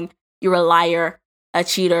wrong, you're a liar, a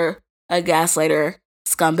cheater, a gaslighter,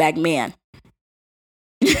 scumbag man.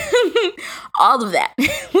 All of that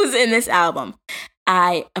was in this album.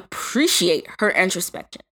 I appreciate her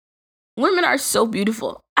introspection. Women are so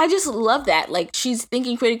beautiful. I just love that. Like, she's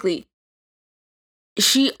thinking critically.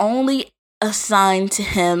 She only assigned to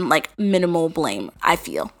him like minimal blame, I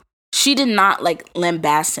feel. She did not like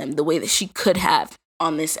lambast him the way that she could have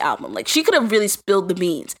on this album. Like, she could have really spilled the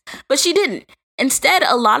beans, but she didn't. Instead,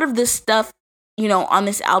 a lot of this stuff, you know, on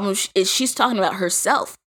this album, she's talking about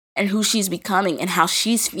herself and who she's becoming and how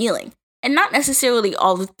she's feeling. And not necessarily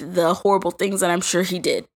all of the horrible things that I'm sure he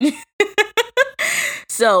did.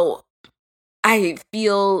 So I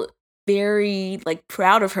feel very like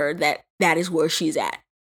proud of her that that is where she's at.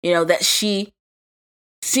 You know, that she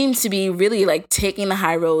seems to be really like taking the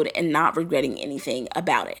high road and not regretting anything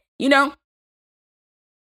about it, you know?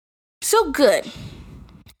 So good.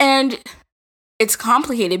 And it's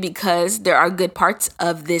complicated because there are good parts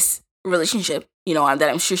of this relationship, you know, that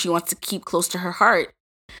I'm sure she wants to keep close to her heart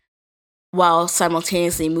while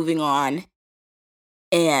simultaneously moving on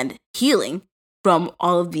and healing from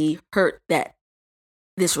all of the hurt that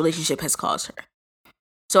this relationship has caused her.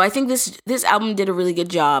 So I think this album did a really good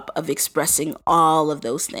job of expressing all of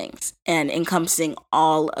those things and encompassing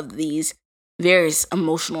all of these various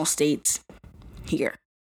emotional states here.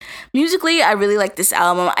 Musically, I really like this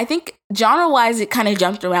album. I think genre-wise, it kind of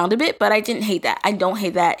jumped around a bit, but I didn't hate that. I don't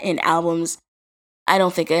hate that in albums. I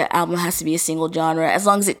don't think an album has to be a single genre as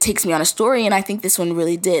long as it takes me on a story, and I think this one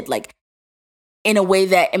really did, like, in a way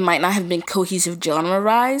that it might not have been cohesive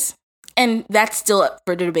genre-wise. And that's still up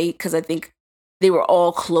for debate because I think they were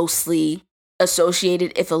all closely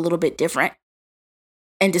associated, if a little bit different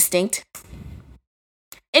and distinct.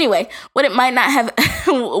 Anyway, what it might not have,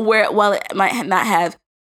 while it might not have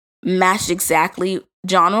matched exactly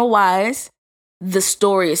genre-wise, the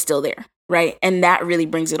story is still there, right? And that really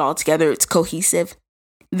brings it all together. It's cohesive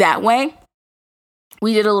that way.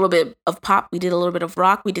 We did a little bit of pop. We did a little bit of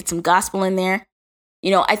rock. We did some gospel in there. You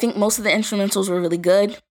know, I think most of the instrumentals were really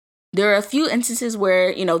good. There are a few instances where,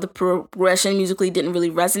 you know, the progression musically didn't really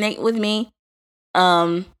resonate with me.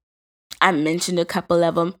 I mentioned a couple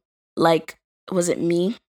of them. Like, was it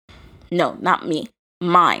Me? No, not Me.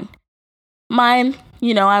 Mine.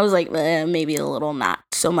 You know, I was like, maybe a little, not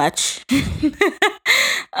so much.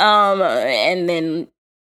 And then,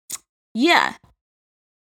 yeah.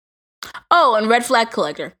 Oh, and Red Flag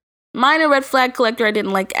Collector. Mine and Red Flag Collector I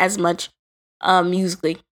didn't like as much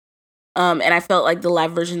musically. And I felt like the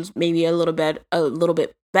live versions maybe a little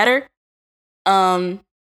bit better. I'm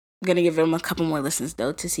gonna give them a couple more listens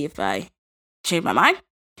though to see if I change my mind.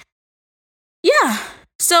 Yeah.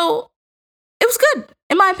 So it was good,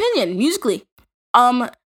 in my opinion, musically.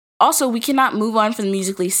 Also, we cannot move on from the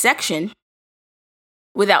musically section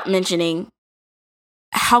without mentioning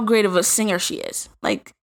how great of a singer she is.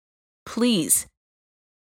 Like, please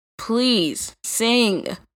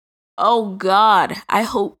sing. Oh God, I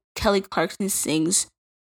hope Kelly Clarkson sings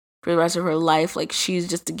for the rest of her life. Like, she's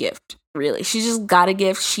just a gift, really. She's just got a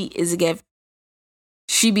gift. She is a gift.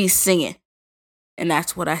 She be singing, and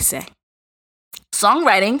that's what I say.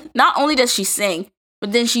 Songwriting, not only does she sing,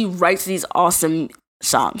 but then she writes these awesome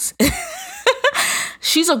songs.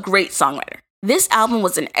 She's a great songwriter. This album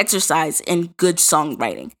was an exercise in good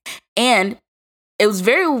songwriting. And it was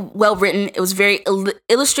very well written. It was very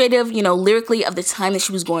illustrative, you know, lyrically of the time that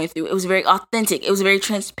she was going through. It was very authentic. It was very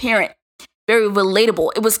transparent, very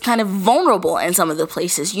relatable. It was kind of vulnerable in some of the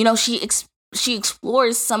places. You know, she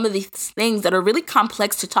explores some of these things that are really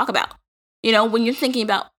complex to talk about. You know, when you're thinking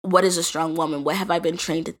about what is a strong woman, what have I been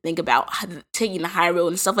trained to think about, taking the high road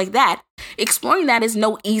and stuff like that, exploring that is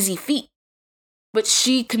no easy feat. But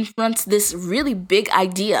she confronts this really big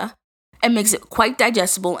idea and makes it quite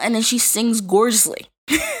digestible, and then she sings gorgeously.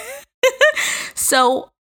 So,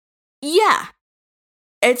 yeah,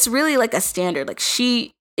 it's really like a standard. Like,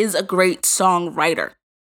 she is a great songwriter.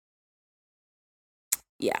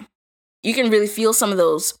 Yeah. You can really feel some of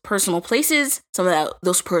those personal places, some of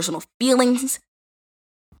those personal feelings.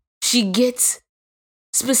 She gets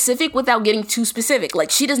specific without getting too specific.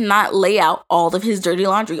 Like, she does not lay out all of his dirty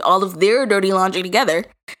laundry, all of their dirty laundry together.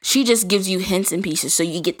 She just gives you hints and pieces so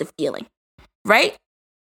you get the feeling. Right?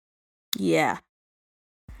 Yeah.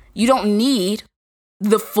 You don't need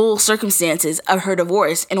the full circumstances of her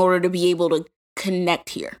divorce in order to be able to connect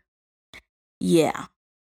here. Yeah.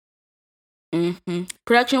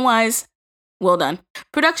 Production-wise, well done.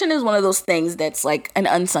 Production is one of those things that's like an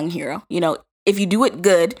unsung hero. You know, if you do it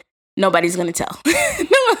good, nobody's going to tell.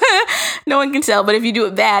 No one can tell. But if you do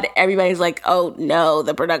it bad, everybody's like, oh, no,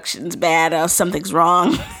 the production's bad. Something's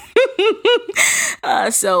wrong.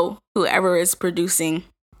 So whoever is producing,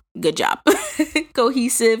 good job.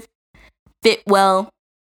 Cohesive, fit well,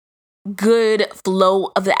 good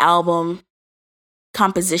flow of the album,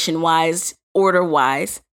 composition-wise,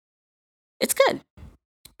 order-wise. It's good.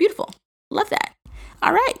 Beautiful. Love that.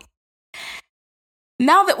 All right.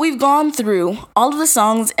 Now that we've gone through all of the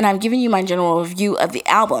songs and I've given you my general review of the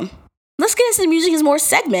album, let's get into the Music is More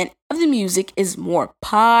segment of the Music is More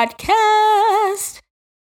podcast.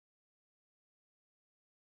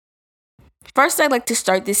 First, I'd like to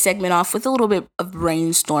start this segment off with a little bit of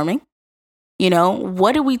brainstorming. You know,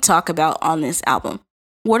 what did we talk about on this album?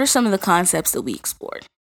 What are some of the concepts that we explored?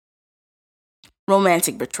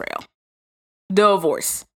 Romantic betrayal,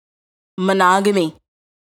 divorce, monogamy,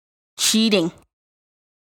 cheating,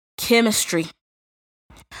 chemistry,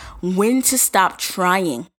 when to stop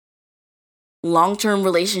trying, long-term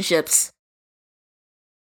relationships,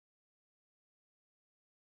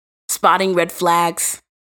 spotting red flags,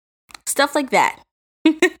 stuff like that.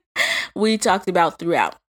 We talked about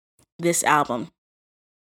throughout this album.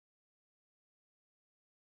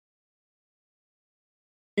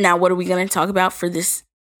 Now, what are we going to talk about for this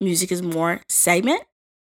Music is More segment?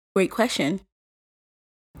 Great question.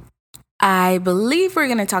 I believe we're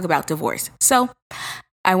going to talk about divorce. So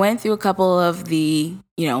I went through a couple of the,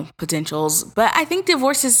 potentials, but I think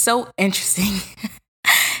divorce is so interesting.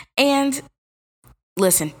 And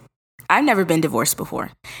listen, I've never been divorced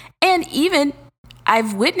before. And even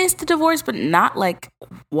I've witnessed a divorce, but not like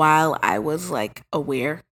while I was like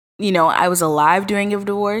aware. I was alive during a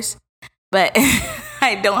divorce, but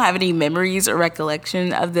I don't have any memories or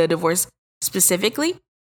recollection of the divorce specifically.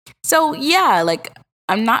 So yeah, like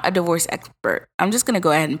I'm not a divorce expert. I'm just going to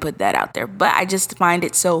go ahead and put that out there. But I just find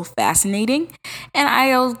it so fascinating. And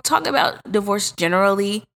I'll talk about divorce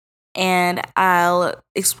generally. And I'll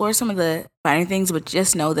explore some of the finer things, but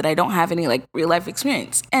just know that I don't have any like real life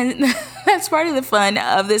experience. And that's part of the fun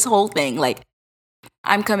of this whole thing. Like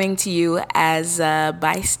I'm coming to you as a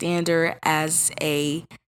bystander, as a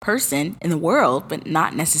person in the world, but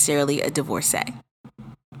not necessarily a divorcee.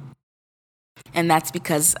 And that's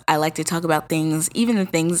because I like to talk about things, even the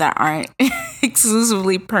things that aren't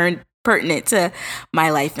exclusively pertinent to my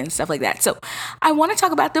life and stuff like that. So I want to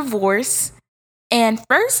talk about divorce. And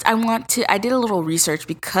first, I did a little research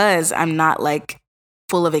because I'm not like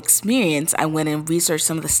full of experience. I went and researched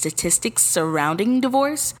some of the statistics surrounding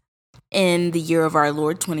divorce in the year of our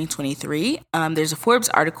Lord 2023. There's a Forbes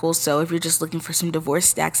article. So if you're just looking for some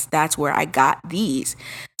divorce stats, that's where I got these.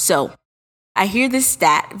 So I hear this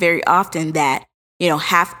stat very often that,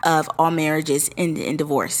 half of all marriages end in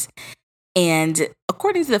divorce. And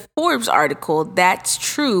according to the Forbes article, that's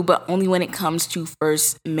true, but only when it comes to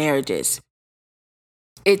first marriages.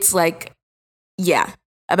 It's like, yeah,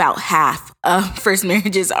 about half of first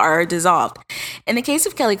marriages are dissolved. In the case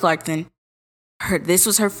of Kelly Clarkson, this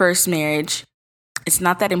was her first marriage. It's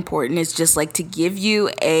not that important. It's just like to give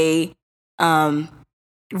you a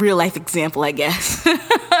real life example, I guess,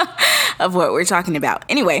 of what we're talking about.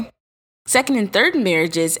 Anyway, second and third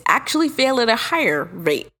marriages actually fail at a higher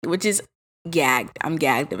rate, which is gagged. I'm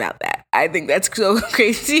gagged about that. I think that's so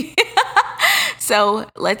crazy. So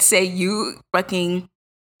let's say you fucking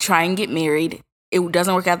try and get married. It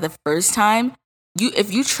doesn't work out the first time.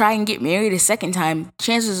 If you try and get married a second time,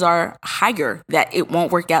 chances are higher that it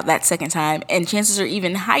won't work out that second time. And chances are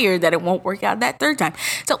even higher that it won't work out that third time.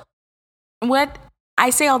 So what I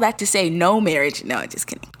say all that to say no marriage. No, I'm just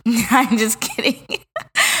kidding. I'm just kidding.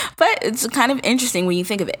 But it's kind of interesting when you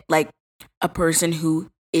think of it. Like a person who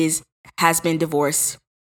has been divorced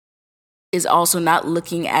is also not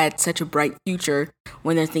looking at such a bright future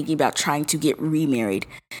when they're thinking about trying to get remarried.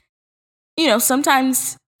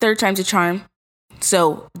 Sometimes third time's a charm.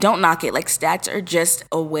 So don't knock it. Like stats are just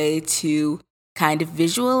a way to kind of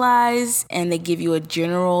visualize, and they give you a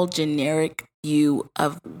generic view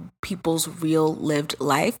of people's real lived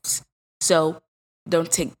lives. So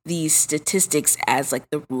don't take these statistics as like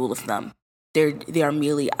the rule of thumb. They are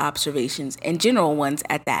merely observations and general ones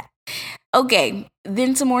at that. Okay,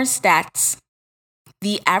 then some more stats.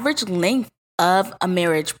 The average length of a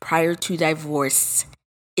marriage prior to divorce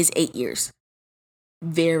is 8 years.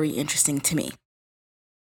 Very interesting to me.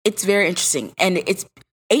 It's very interesting. And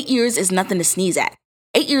 8 years is nothing to sneeze at.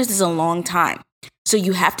 8 years is a long time. So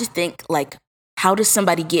you have to think like, how does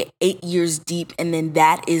somebody get 8 years deep? And then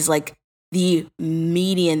that is like the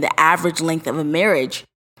median, the average length of a marriage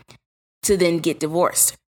to then get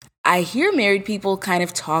divorced. I hear married people kind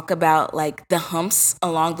of talk about like the humps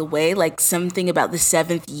along the way, like something about the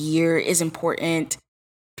 7th year is important.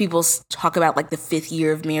 People talk about like the 5th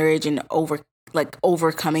year of marriage and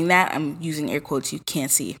overcoming that. I'm using air quotes, you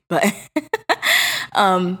can't see, but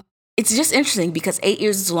it's just interesting because 8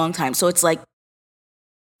 years is a long time. So it's like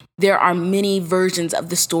there are many versions of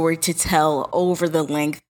the story to tell over the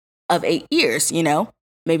length of 8 years,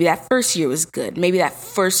 Maybe that first year was good. Maybe that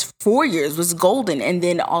first 4 years was golden. And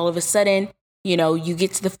then all of a sudden, you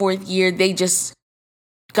get to the 4th year, they just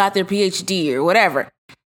got their PhD or whatever.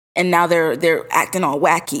 And now they're acting all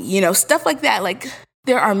wacky, stuff like that. Like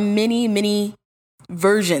there are many, many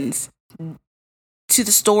versions to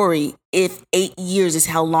the story if 8 years is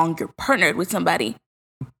how long you're partnered with somebody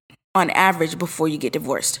on average before you get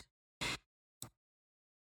divorced.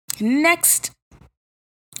 Next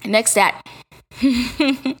stat.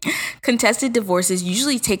 Contested divorces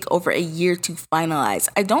usually take over a year to finalize.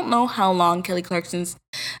 I don't know how long Kelly Clarkson's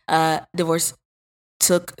divorce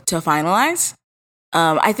took to finalize,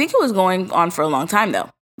 I think it was going on for a long time, though.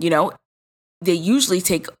 They usually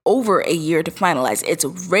take over a year to finalize. It's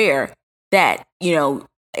rare that,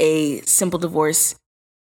 a simple divorce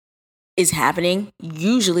is happening.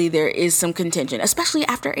 Usually there is some contention, especially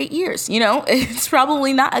after 8 years. It's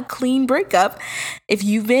probably not a clean breakup if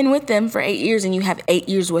you've been with them for 8 years and you have 8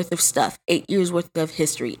 years worth of stuff, 8 years worth of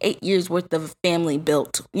history, 8 years worth of family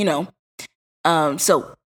built,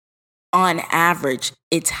 So on average,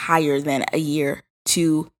 it's higher than a year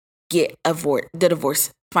to get the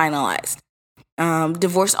divorce finalized.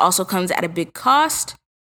 Divorce also comes at a big cost,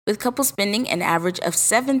 with couples spending an average of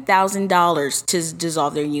 $7,000 to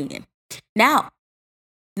dissolve their union. Now,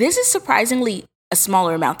 this is surprisingly a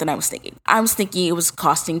smaller amount than I was thinking. I was thinking it was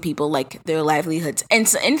costing people like their livelihoods. And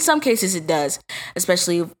so in some cases it does,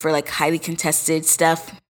 especially for like highly contested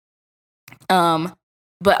stuff.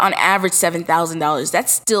 But on average, $7,000,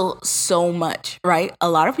 that's still so much, right? A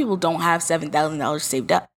lot of people don't have $7,000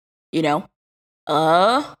 saved up,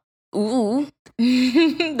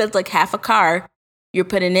 that's like half a car you're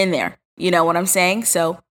putting in there. You know what I'm saying?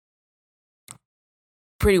 So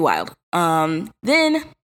pretty wild. Then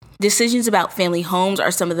decisions about family homes are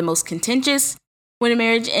some of the most contentious when a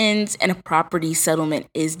marriage ends and a property settlement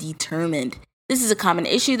is determined. This is a common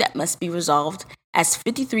issue that must be resolved, as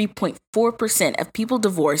 53.4% of people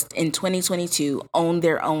divorced in 2022 own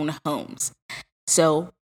their own homes.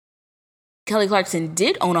 So Kelly Clarkson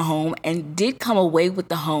did own a home and did come away with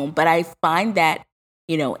the home, but I find that,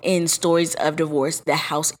 in stories of divorce, the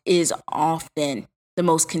house is often the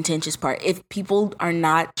most contentious part. If people are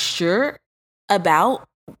not sure about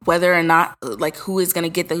whether or not, like, who is going to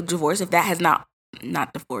get the divorce, if that has not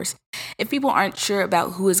divorce, if people aren't sure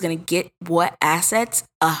about who is going to get what assets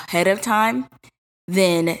ahead of time,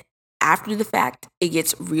 then after the fact, it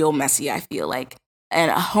gets real messy, I feel like.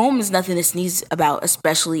 And a home is nothing to sneeze about,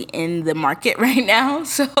 especially in the market right now.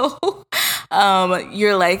 So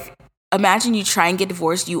you're like, imagine you try and get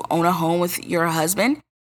divorced, you own a home with your husband,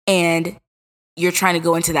 and you're trying to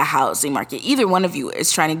go into the housing market. Either one of you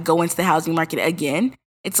is trying to go into the housing market again.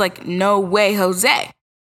 It's like, no way, Jose.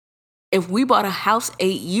 If we bought a house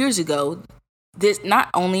 8 years ago, this not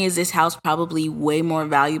only is this house probably way more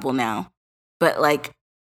valuable now, but like,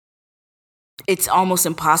 it's almost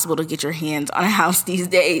impossible to get your hands on a house these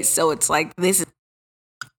days. So it's like,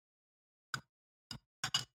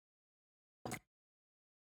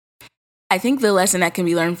 I think the lesson that can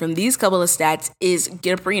be learned from these couple of stats is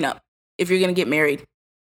get a prenup if you're going to get married.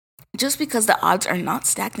 Just because the odds are not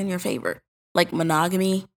stacked in your favor. Like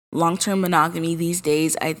monogamy, long-term monogamy these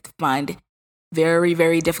days, I find very,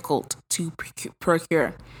 very difficult to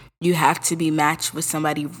procure. You have to be matched with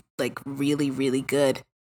somebody like really, really good.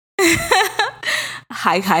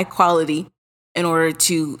 high quality in order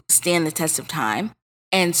to stand the test of time.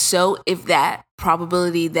 And so if that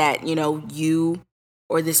probability that, you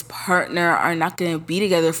or this partner are not going to be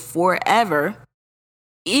together forever,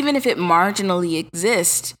 even if it marginally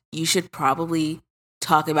exists, you should probably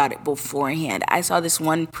talk about it beforehand. I saw this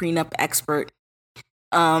one prenup expert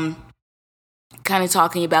kind of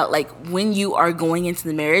talking about, like, when you are going into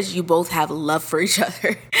the marriage, you both have love for each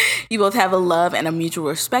other. You both have a love and a mutual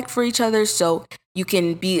respect for each other. So you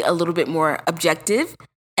can be a little bit more objective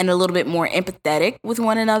and a little bit more empathetic with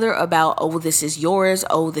one another about, oh, this is yours.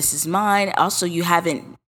 Oh, this is mine. Also, you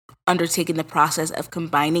haven't undertaken the process of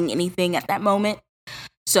combining anything at that moment.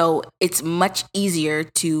 So it's much easier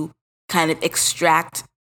to kind of extract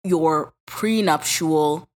your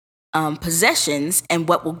prenuptial possessions and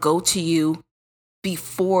what will go to you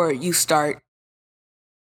before you start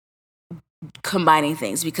combining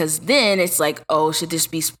things, because then it's like, oh, should this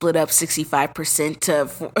be split up 65% to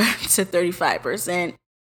 35%?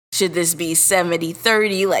 Should this be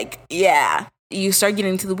 70-30? Like, yeah, you start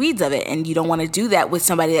getting into the weeds of it, and you don't want to do that with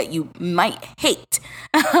somebody that you might hate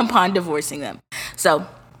upon divorcing them. So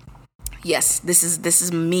yes, this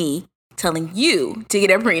is me telling you to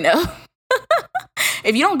get a prenup.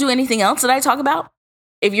 If you don't do anything else that I talk about,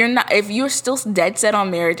 if you're still dead set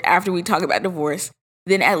on marriage after we talk about divorce,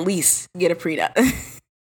 then at least get a prenup.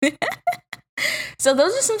 So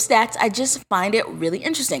those are some stats. I just find it really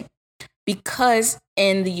interesting because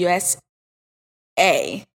in the US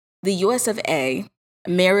of A,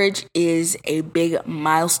 marriage is a big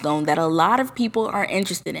milestone that a lot of people are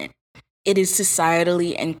interested in. It is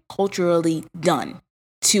societally and culturally done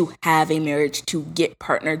to have a marriage, to get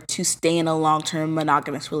partnered, to stay in a long-term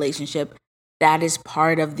monogamous relationship. That is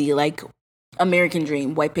part of the American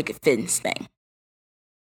dream, white picket fence thing.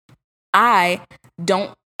 I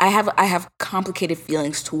have complicated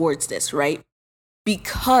feelings towards this, right?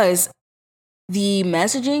 Because the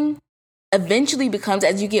messaging eventually becomes,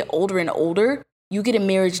 as you get older and older, you get a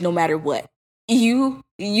marriage no matter what. You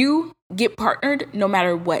get partnered no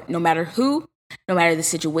matter what, no matter who, no matter the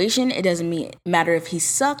situation. It doesn't matter if he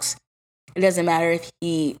sucks. It doesn't matter if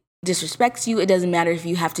he disrespects you. It doesn't matter if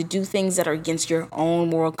you have to do things that are against your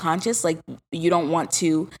own moral conscience. Like, you don't want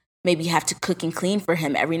to maybe have to cook and clean for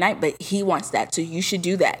him every night, but he wants that. So you should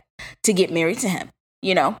do that to get married to him.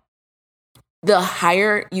 You know, the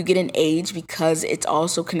higher you get in age, because it's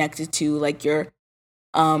also connected to like your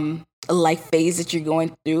life phase that you're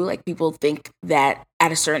going through. Like, people think that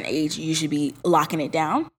at a certain age you should be locking it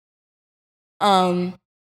down.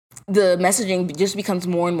 The messaging just becomes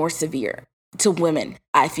more and more severe to women,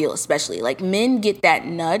 I feel, especially. Like, men get that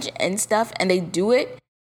nudge and stuff, and they do it,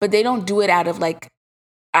 but they don't do it out of, like,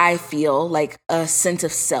 I feel, like, a sense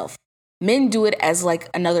of self. Men do it as, like,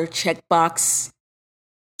 another checkbox.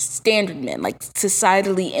 Standard men, like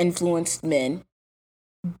societally influenced men,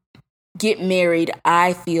 get married,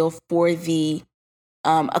 I feel, for the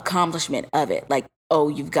accomplishment of it. Like, oh,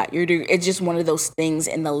 you've got your degree. It's just one of those things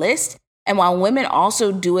in the list. And while women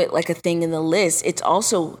also do it like a thing in the list, it's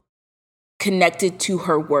also connected to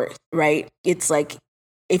her worth, right? It's like,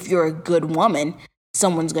 if you're a good woman,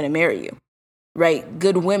 someone's going to marry you, right?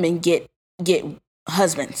 Good women get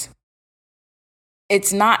husbands.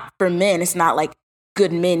 It's not for men. It's not like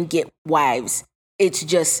good men get wives. It's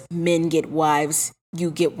just men get wives.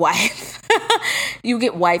 You get wife. You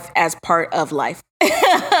get wife as part of life.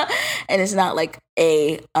 And it's not like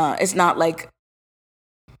a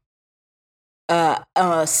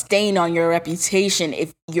stain on your reputation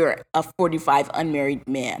if you're a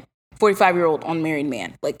 45-year-old unmarried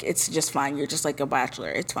man. Like, it's just fine. You're just like a bachelor.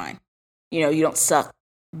 It's fine. You know, you don't suck.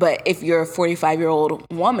 But if you're a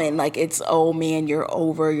 45-year-old woman, like, it's, oh man, you're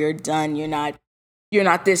over, you're done, you're not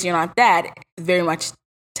this, you're not that. Very much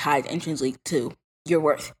tied intrinsically to your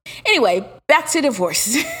worth. Anyway, back to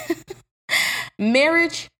divorce.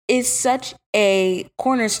 Marriage is such a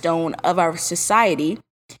cornerstone of our society.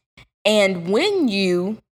 And when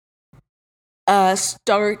you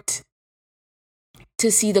start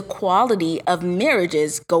to see the quality of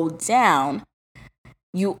marriages go down,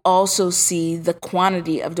 you also see the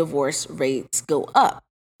quantity of divorce rates go up.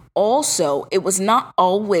 Also, it was not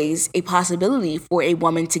always a possibility for a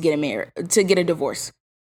woman to get a divorce,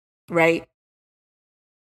 right?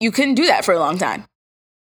 You couldn't do that for a long time.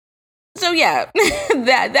 So yeah,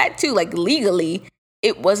 that too, like, legally,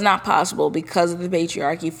 it was not possible because of the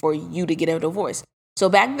patriarchy for you to get a divorce. So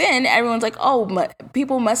back then, everyone's like, oh,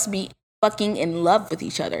 people must be fucking in love with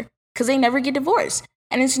each other because they never get divorced.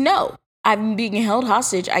 And it's no, I'm being held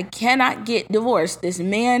hostage. I cannot get divorced. This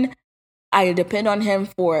man, I depend on him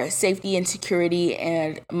for safety and security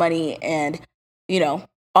and money and, you know,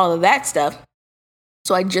 all of that stuff.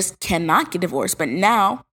 So I just cannot get divorced. But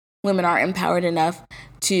now women are empowered enough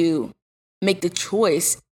to make the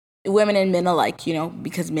choice, women and men alike, you know,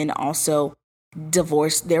 because men also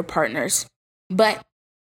divorce their partners. But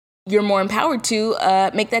you're more empowered to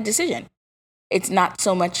make that decision. It's not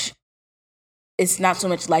so much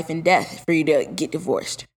life and death for you to get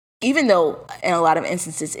divorced. Even though in a lot of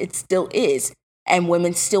instances it still is. And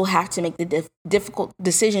women still have to make the difficult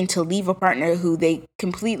decision to leave a partner who they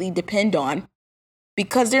completely depend on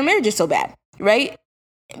because their marriage is so bad, right?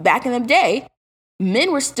 Back in the day,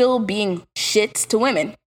 men were still being shits to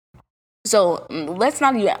women. So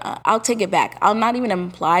I'll take it back. I'll not even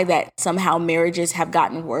imply that somehow marriages have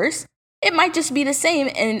gotten worse. It might just be the same.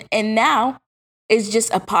 And now it's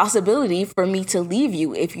just a possibility for me to leave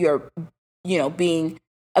you if you're, you know, being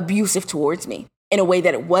abusive towards me in a way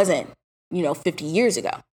that it wasn't, 50 years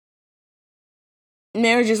ago.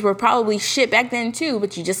 Marriages were probably shit back then too,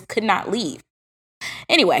 but you just could not leave.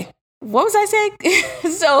 Anyway, what was I saying?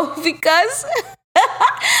 So because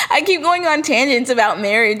I keep going on tangents about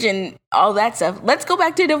marriage and all that stuff, let's go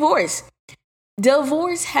back to divorce.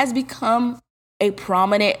 Divorce has become a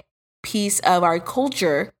prominent piece of our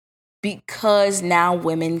culture because now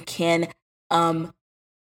women can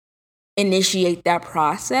initiate that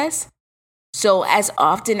process. So as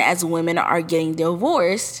often as women are getting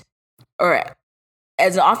divorced, or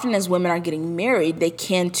as often as women are getting married, they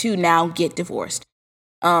can too now get divorced.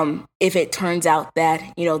 If it turns out that,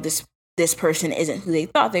 this person isn't who they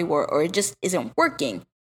thought they were, or it just isn't working,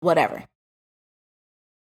 whatever.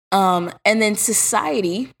 And then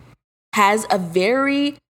society is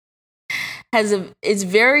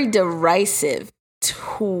very derisive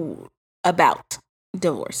about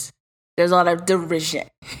divorce. There's a lot of derision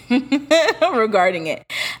regarding it.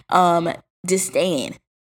 Disdain.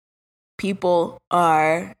 People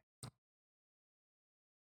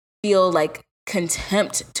feel like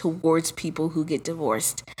contempt towards people who get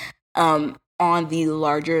divorced on the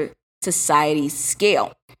larger society's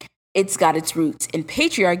scale. It's got its roots in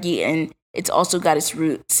patriarchy, and it's also got its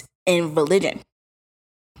roots in religion,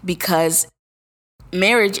 because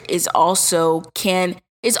marriage is also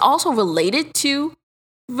related to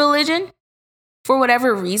religion for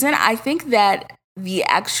whatever reason. I think that the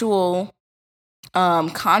actual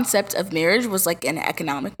concept of marriage was like an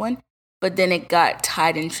economic one, but then it got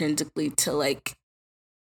tied intrinsically to like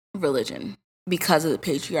religion because of the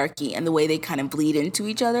patriarchy and the way they kind of bleed into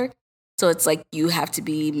each other. So it's like you have to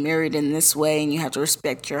be married in this way and you have to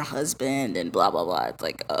respect your husband and blah, blah, blah. It's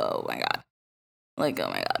like, oh my God. Like, oh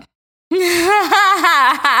my God.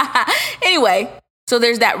 Anyway, so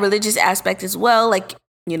there's that religious aspect as well. Like,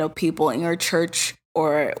 you know, people in your church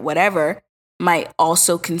or whatever might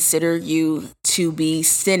also consider you to be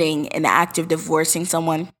sinning in the act of divorcing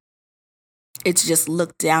someone. It's just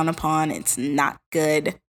looked down upon. It's not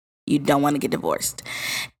good. You don't want to get divorced.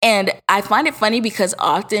 And I find it funny because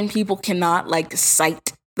often people cannot like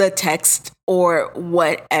cite the text or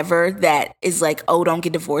whatever that is like, oh, don't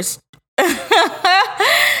get divorced.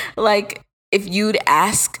 Like if you'd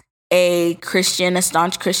ask a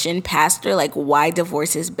staunch Christian pastor, like why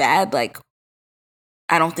divorce is bad, like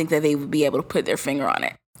I don't think that they would be able to put their finger on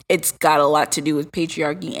it. It's got a lot to do with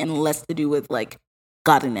patriarchy and less to do with like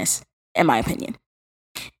godliness, in my opinion.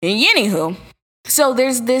 And anywho, so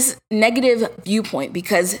there's this negative viewpoint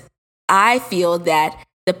because I feel that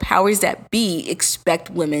the powers that be expect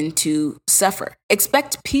women to suffer,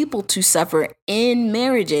 expect people to suffer in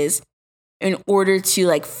marriages in order to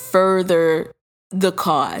like further the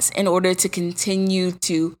cause, in order to continue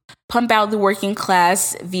to pump out the working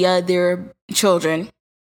class via their children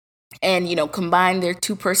and, you know, combine their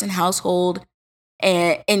 2-person household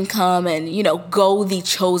and income and, you know, go the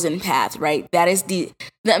chosen path, right? That is the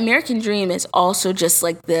American dream is also just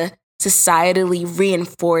like the societally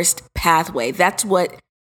reinforced pathway. That's what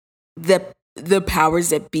the powers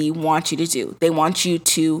that be want you to do. They want you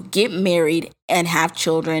to get married and have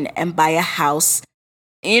children and buy a house,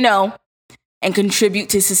 you know, and contribute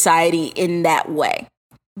to society in that way.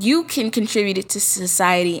 You can contribute it to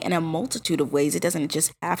society in a multitude of ways. It doesn't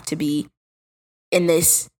just have to be in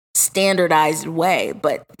this standardized way,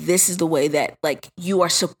 but this is the way that like you are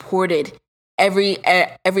supported. Every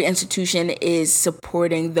institution is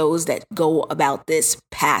supporting those that go about this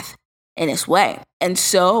path in this way. And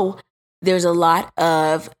so there's a lot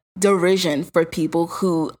of derision for people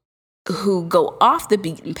who go off the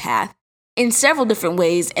beaten path in several different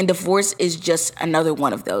ways, and divorce is just another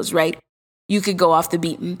one of those, right? You could go off the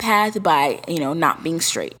beaten path by, you know, not being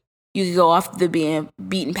straight. You could go off the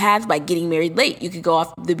beaten path by getting married late. You could go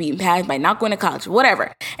off the beaten path by not going to college,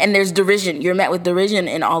 whatever. And there's derision. You're met with derision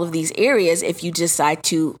in all of these areas if you decide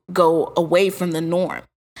to go away from the norm.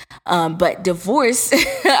 But divorce,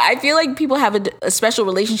 I feel like people have a special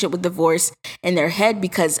relationship with divorce in their head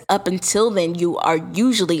because up until then, you are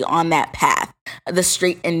usually on that path, the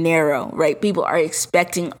straight and narrow, right? People are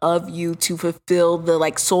expecting of you to fulfill the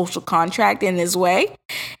like social contract in this way.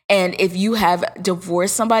 And if you have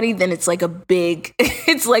divorced somebody, then it's like a big,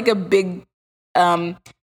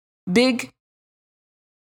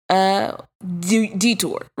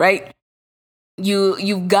 detour, right?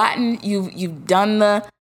 You've done the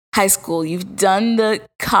high school, you've done the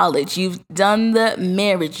college, you've done the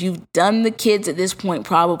marriage, you've done the kids at this point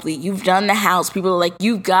probably, you've done the house. People are like,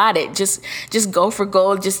 you got it, just go for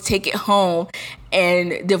gold, just take it home.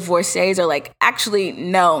 And divorcees are like, actually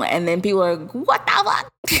no. And then people are like, what the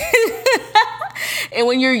fuck? And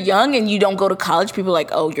when you're young and you don't go to college, people are like,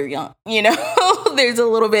 oh, you're young, you know. There's a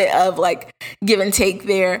little bit of like give and take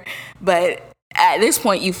there, but at this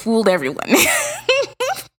point you fooled everyone.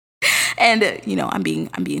 And, you know, I'm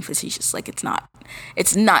being facetious. Like, it's not,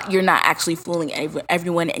 you're not actually fooling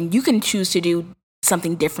everyone. And you can choose to do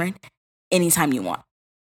something different anytime you want.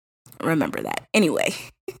 Remember that. Anyway.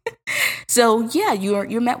 So, yeah,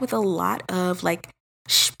 you're met with a lot of, like,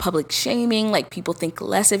 public shaming. Like, people think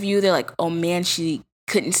less of you. They're like, oh, man, she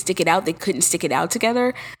couldn't stick it out. They couldn't stick it out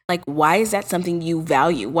together. Like, why is that something you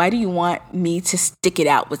value? Why do you want me to stick it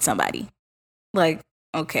out with somebody? Like,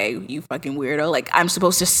 okay, you fucking weirdo. Like, I'm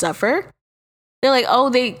supposed to suffer? They're like, oh,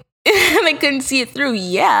 they they couldn't see it through.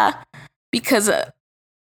 Yeah, because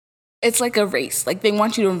it's like a race. Like, they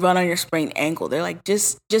want you to run on your sprained ankle. They're like,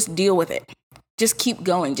 just deal with it. Just keep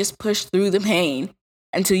going. Just push through the pain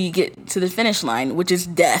until you get to the finish line, which is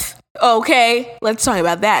death. Okay, let's talk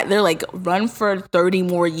about that. They're like, run for 30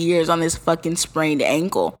 more years on this fucking sprained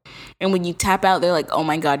ankle. And when you tap out, they're like, oh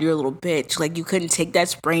my God, you're a little bitch. Like, you couldn't take that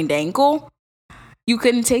sprained ankle? You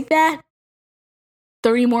couldn't take that?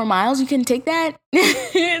 30 more miles? You couldn't take that?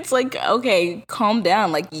 It's like, okay, calm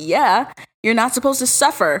down. Like, yeah, you're not supposed to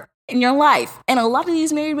suffer in your life. And a lot of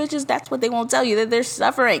these married bitches, that's what they won't tell you, that they're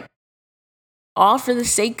suffering. All for the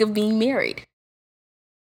sake of being married.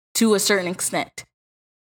 To a certain extent.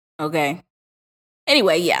 Okay?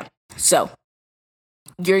 Anyway, yeah. So,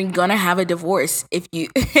 you're gonna have a divorce if you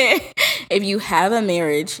if you have a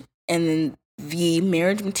marriage and the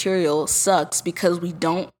marriage material sucks because we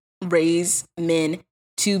don't raise men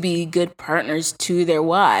to be good partners to their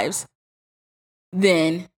wives,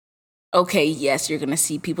 then okay, yes, you're gonna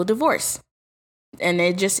see people divorce. And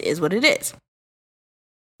it just is what it is.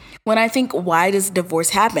 When I think, why does divorce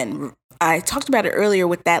happen? I talked about it earlier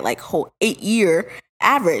with that like whole 8-year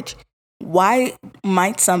average. Why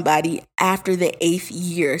might somebody after the 8th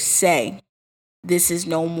year say, this is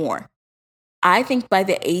no more? I think by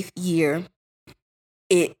the 8th year,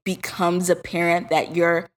 it becomes apparent that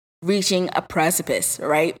you're reaching a precipice,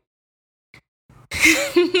 right?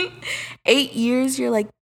 8 years, you're like,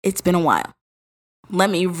 it's been a while.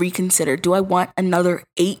 Let me reconsider. Do I want another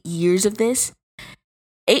 8 years of this?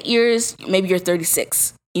 8 years, maybe you're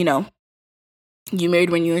 36, you know. You married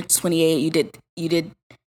when you were 28, you did,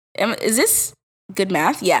 is this good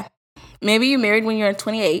math? Yeah. Maybe you married when you were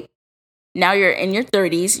 28. Now you're in your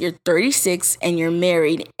 30s, you're 36, and you're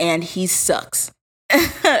married, and he sucks.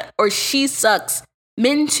 Or she sucks.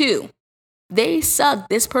 Men too. They suck,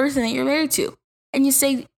 this person that you're married to. And you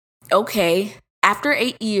say, okay, after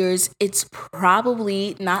 8 years, it's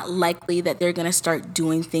probably not likely that they're going to start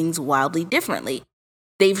doing things wildly differently.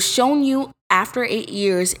 They've shown you after 8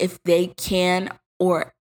 years if they can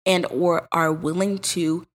or are willing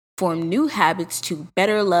to form new habits to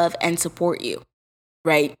better love and support you,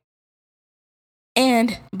 right?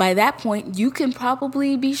 And by that point, you can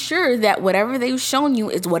probably be sure that whatever they've shown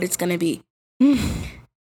you is what it's going to be.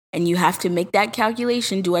 And you have to make that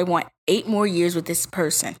calculation. Do I want 8 more years with this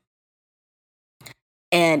person?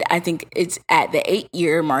 And I think it's at the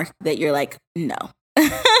 8-year mark that you're like, no.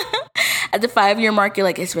 At the 5-year mark, you're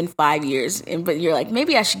like, it's been 5 years. But you're like,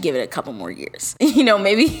 maybe I should give it a couple more years.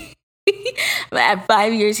 Maybe. But at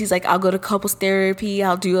 5 years, he's like, I'll go to couples therapy.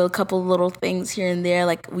 I'll do a couple little things here and there.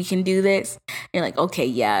 Like, we can do this. And you're like, okay,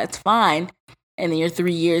 yeah, it's fine. And then you're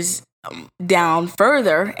 3 years down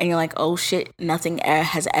further. And you're like, oh, shit, nothing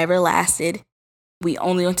has ever lasted. We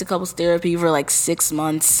only went to couples therapy for like 6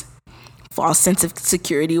 months. False sense of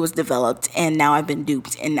security was developed. And now I've been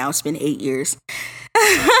duped. And now it's been 8 years.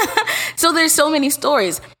 So there's so many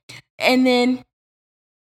stories. And then,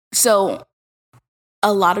 so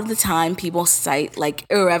a lot of the time people cite like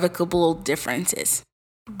irrevocable differences.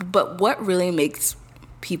 But what really makes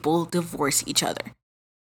people divorce each other?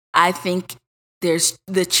 I think there's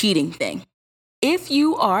the cheating thing. If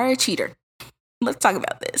you are a cheater, let's talk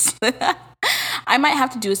about this. I might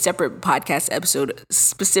have to do a separate podcast episode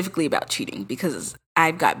specifically about cheating because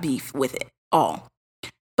I've got beef with it all.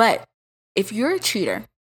 But if you're a cheater,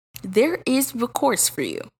 there is recourse for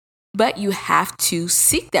you, but you have to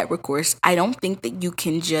seek that recourse. I don't think that you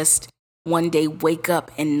can just one day wake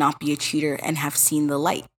up and not be a cheater and have seen the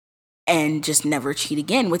light and just never cheat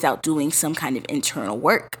again without doing some kind of internal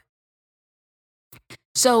work.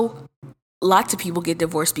 So lots of people get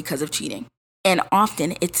divorced because of cheating. And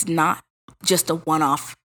often it's not just a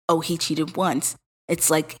one-off, oh, he cheated once.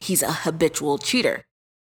 It's like he's a habitual cheater.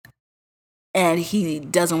 And he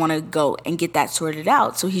doesn't want to go and get that sorted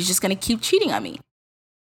out. So he's just going to keep cheating on me.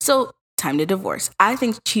 So time to divorce. I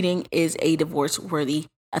think cheating is a divorce-worthy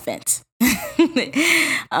offense.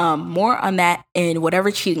 More on that in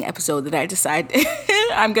whatever cheating episode that I decide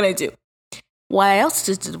I'm going to do. Why else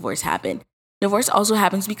does divorce happen? Divorce also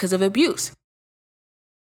happens because of abuse.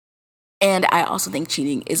 And I also think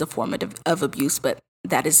cheating is a form of abuse, but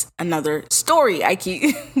that is another story. I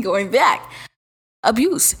keep going back.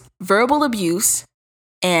 Abuse, verbal abuse,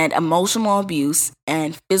 and emotional abuse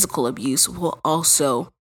and physical abuse will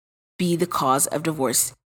also be the cause of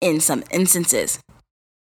divorce in some instances.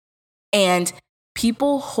 And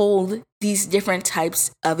people hold these different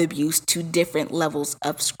types of abuse to different levels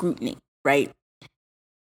of scrutiny, right?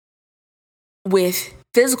 With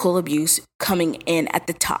physical abuse coming in at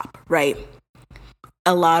the top, right?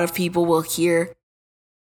 A lot of people will hear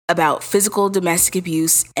about physical domestic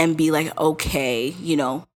abuse and be like, okay,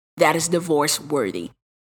 that is divorce worthy.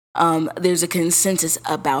 There's a consensus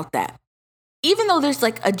about that. Even though there's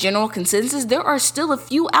like a general consensus, there are still a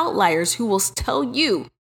few outliers who will tell you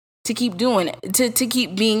to keep doing it, to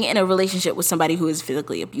keep being in a relationship with somebody who is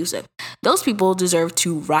physically abusive. Those people deserve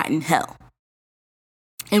to rot in hell.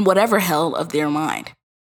 In whatever hell of their mind.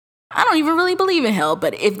 I don't even really believe in hell,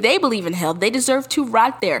 but if they believe in hell, they deserve to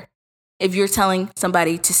rot there. If you're telling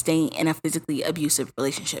somebody to stay in a physically abusive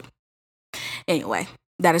relationship. Anyway,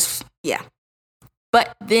 that is, yeah.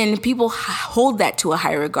 But then people hold that to a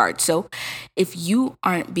higher regard. So if you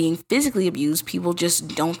aren't being physically abused, people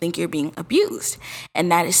just don't think you're being abused. And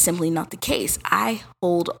that is simply not the case. I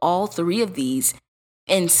hold all three of these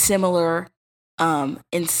in similar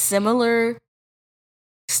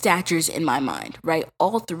statures in my mind, right?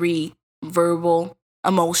 All three: verbal,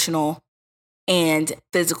 emotional, and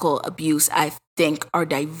physical abuse, I think, are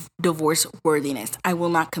divorce worthiness. I will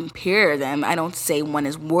not compare them. I don't say one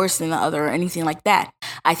is worse than the other or anything like that.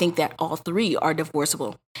 I think that all three are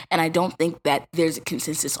divorceable. And I don't think that there's a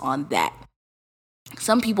consensus on that.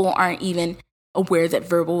 Some people aren't even aware that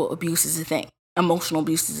verbal abuse is a thing. Emotional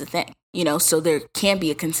abuse is a thing, so there can be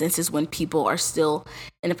a consensus when people are still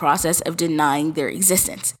in the process of denying their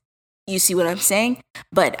existence. You see what I'm saying?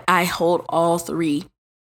 But I hold all three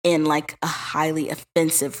in like a highly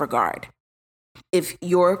offensive regard.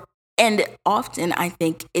 And often I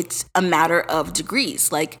think it's a matter of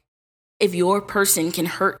degrees. Like, if your person can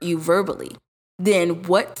hurt you verbally, then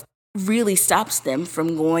what really stops them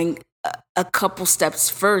from going a couple steps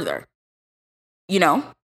further?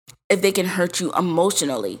 If they can hurt you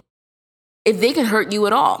emotionally, if they can hurt you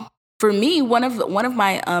at all. For me, one of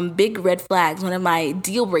my big red flags, one of my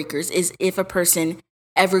deal breakers, is if a person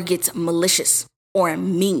ever gets malicious or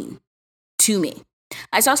mean to me.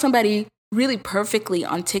 I saw somebody really perfectly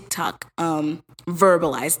on TikTok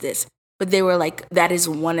verbalize this, but they were like, that is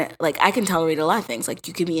one, like, I can tolerate a lot of things. Like,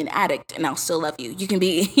 you can be an addict and I'll still love you. You can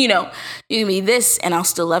be, you can be this and I'll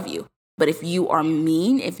still love you. But if you are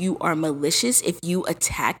mean, if you are malicious, if you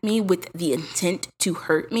attack me with the intent to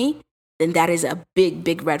hurt me, then that is a big,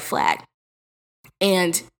 big red flag.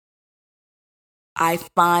 And I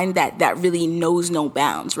find that really knows no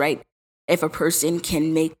bounds, right? If a person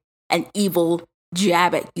can make an evil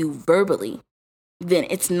jab at you verbally, then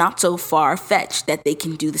it's not so far-fetched that they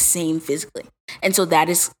can do the same physically. And so that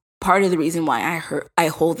is part of the reason why I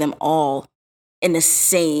hold them all in the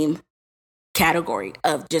same category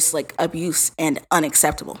of just like abuse and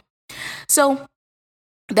unacceptable. So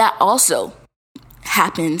that also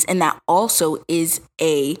happens, and that also is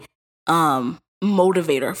a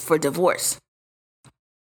motivator for divorce.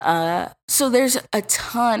 So there's a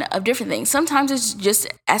ton of different things. Sometimes it's just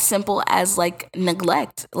as simple as like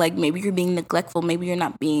neglect. Like, maybe you're being neglectful. Maybe you're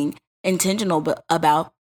not being intentional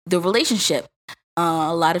about the relationship.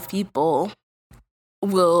 A lot of people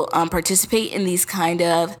will participate in these kind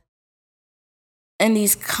of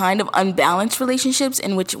unbalanced relationships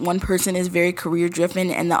in which one person is very career driven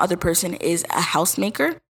and the other person is a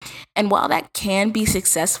housemaker. And while that can be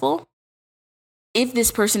successful, if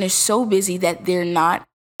this person is so busy that they're not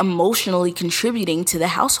emotionally contributing to the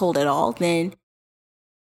household at all, then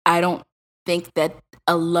I don't think that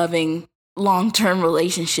a loving long-term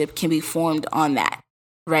relationship can be formed on that,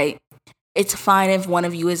 right? It's fine if one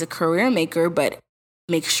of you is a career maker, but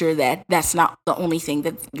make sure that that's not the only thing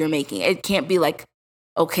that you're making. It can't be like,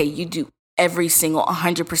 okay, you do every single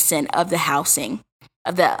 100% of the housing,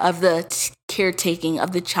 of the caretaking,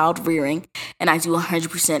 of the child rearing, and I do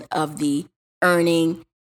 100% of the earning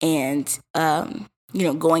and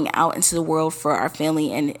going out into the world for our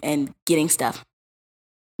family and getting stuff.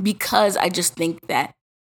 Because I just think that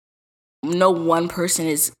no one person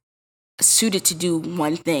is suited to do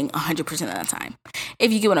one thing 100% of the time.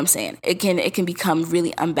 If you get what I'm saying, it can become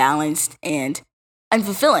really unbalanced and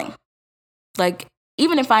unfulfilling. Like,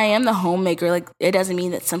 even if I am the homemaker, like, it doesn't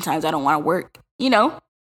mean that sometimes I don't want to work, and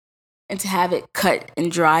to have it cut and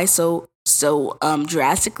dry so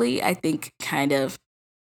drastically, I think kind of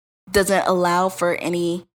doesn't allow for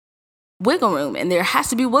any wiggle room, and there has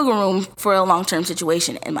to be wiggle room for a long-term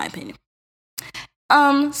situation, in my opinion.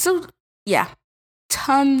 So yeah,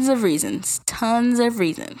 tons of reasons.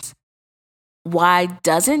 Why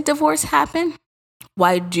doesn't divorce happen?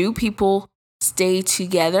 Why do people stay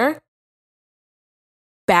together?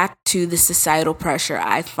 Back to the societal pressure,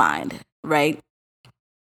 I find, right?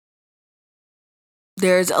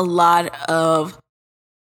 There's a lot of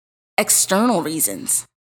external reasons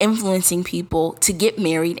influencing people to get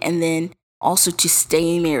married and then also to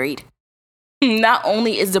stay married. Not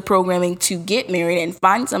only is the programming to get married and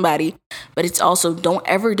find somebody, but it's also don't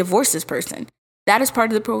ever divorce this person. That is part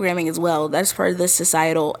of the programming as well. That's part of the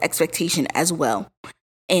societal expectation as well.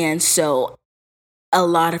 And so a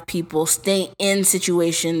lot of people stay in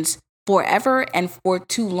situations forever and for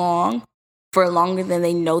too long, for longer than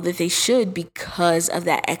they know that they should, because of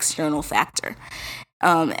that external factor.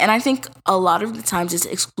 And I think a lot of the times it's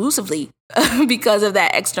exclusively because of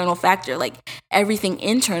that external factor. Like, everything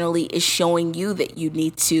internally is showing you that you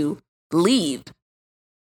need to leave.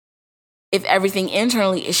 If everything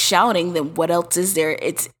internally is shouting, then what else is there?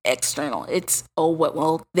 It's external. It's, oh, what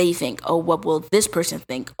will they think? Oh, what will this person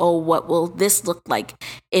think? Oh, what will this look like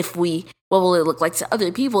what will it look like to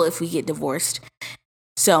other people if we get divorced?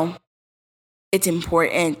 So it's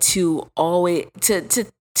important to always, to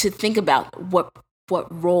think about what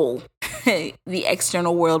role the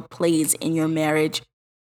external world plays in your marriage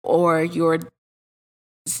or you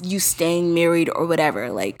staying married or whatever,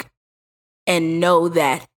 like, and know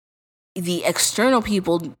that the external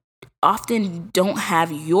people often don't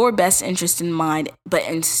have your best interest in mind, but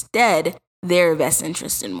instead their best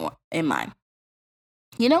interest in mind.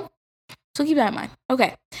 So keep that in mind.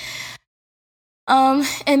 Okay. And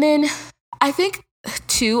then I think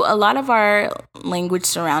too, a lot of our language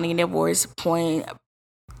surrounding divorce point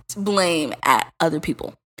blame at other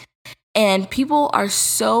people, and people are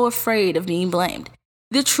so afraid of being blamed.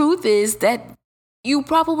 The truth is that you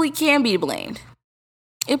probably can be blamed.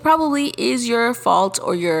 It probably is your fault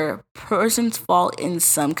or your person's fault in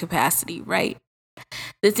some capacity, right?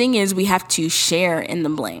 The thing is, we have to share in the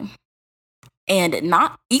blame, and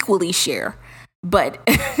not equally share, but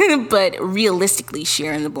realistically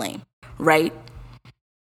share in the blame, right?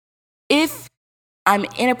 If I'm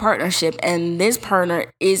in a partnership and this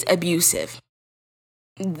partner is abusive,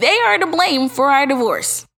 they are to blame for our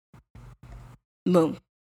divorce. Boom.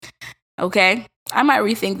 Okay? I might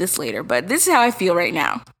rethink this later, but this is how I feel right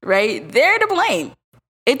now, right? They're to blame.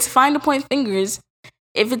 It's fine to point fingers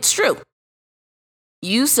if it's true.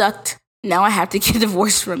 You sucked. Now I have to get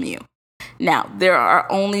divorced from you. Now, there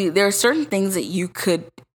are certain things that you could,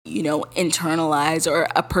 internalize, or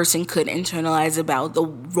a person could internalize about the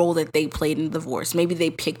role that they played in the divorce. Maybe they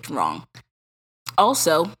picked wrong.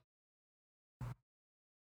 Also,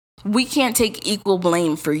 we can't take equal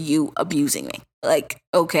blame for you abusing me. Like,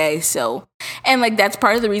 okay, so, and like, that's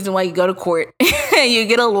part of the reason why you go to court. You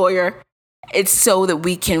get a lawyer. It's so that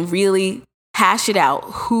we can really hash it out.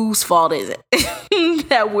 Whose fault is it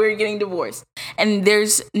that we're getting divorced? And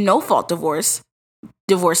there's no fault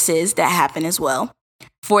divorces that happen as well.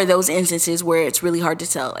 For those instances where it's really hard to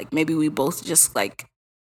tell, like maybe we both just like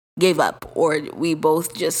gave up, or we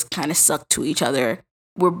both just kind of suck to each other.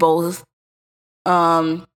 We're both,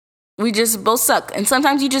 we just both suck. And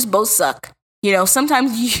sometimes you just both suck.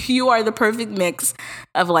 Sometimes you are the perfect mix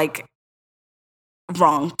of like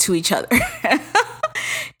wrong to each other.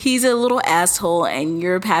 He's a little asshole and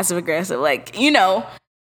you're passive aggressive. Like,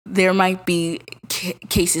 there might be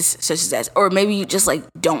cases such as that. Or maybe you just like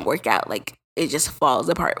don't work out. Like it just falls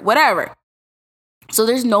apart, whatever. So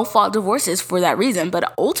there's no fault divorces for that reason.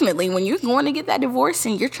 But ultimately, when you're going to get that divorce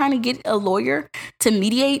and you're trying to get a lawyer to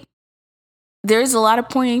mediate, there's a lot of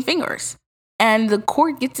pointing fingers. And the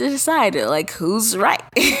court gets to decide, like, who's right?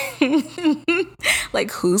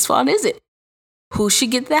 Like, whose fault is it? Who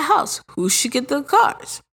should get the house? Who should get the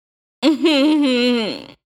cars?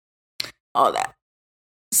 All that.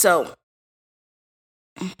 So,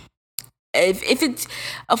 if it's,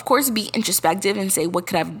 of course, be introspective and say, what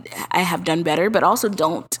could I have done better? But also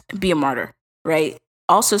don't be a martyr, right?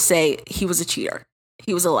 Also say, he was a cheater.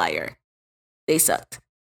 He was a liar. They sucked.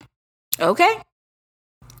 Okay?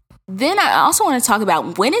 Then I also want to talk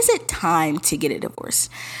about, when is it time to get a divorce?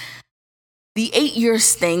 The 8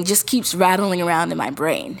 years thing just keeps rattling around in my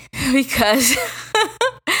brain because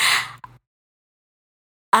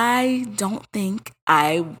I don't think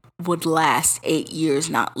I would last 8 years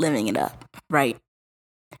not living it up, right?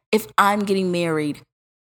 If I'm getting married,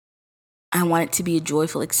 I want it to be a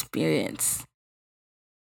joyful experience.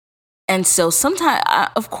 And so sometimes,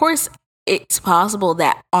 of course, it's possible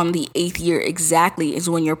that on the 8th year exactly is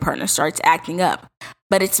when your partner starts acting up.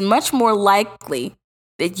 But it's much more likely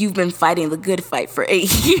that you've been fighting the good fight for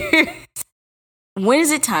 8 years. When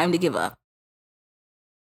is it time to give up?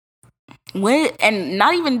 And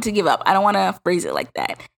not even to give up. I don't want to phrase it like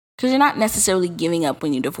that, because you're not necessarily giving up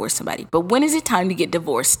when you divorce somebody. But when is it time to get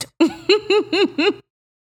divorced?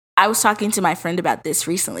 I was talking to my friend about this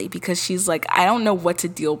recently because she's like, I don't know what's a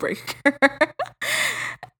deal breaker.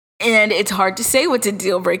 And it's hard to say what's a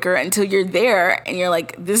deal breaker until you're there and you're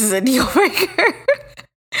like, this is a deal breaker.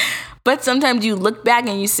 But sometimes you look back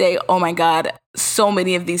and you say, oh my God, so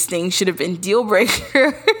many of these things should have been deal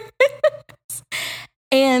breakers.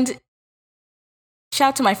 And shout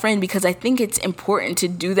out to my friend, because I think it's important to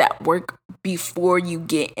do that work before you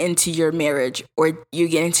get into your marriage or you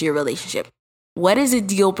get into your relationship. What is a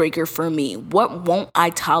deal breaker for me? What won't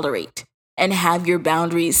I tolerate? And have your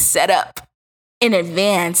boundaries set up in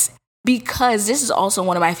advance, because this is also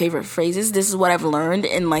one of my favorite phrases. This is what I've learned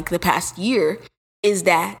in like the past year, is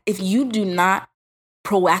that if you do not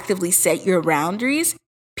proactively set your boundaries,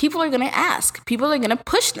 people are going to ask. People are going to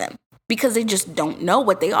push them. because they just don't know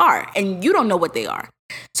what they are, and you don't know what they are.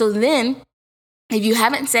 So then, if you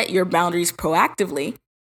haven't set your boundaries proactively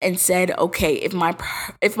and said, okay, if my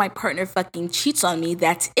partner fucking cheats on me,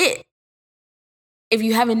 that's it. If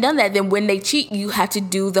you haven't done that, then when they cheat, you have to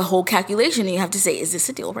do the whole calculation, and you have to say, is this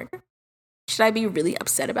a deal breaker? Should I be really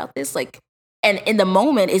upset about this? And in the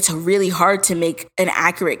moment, it's really hard to make an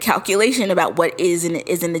accurate calculation about what is and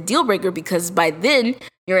isn't a deal breaker, because by then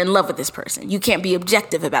you're in love with this person. You can't be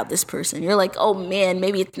objective about this person. You're like, oh man,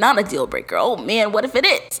 maybe it's not a deal breaker. Oh man, what if it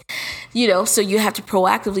is? So you have to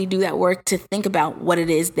proactively do that work to think about what it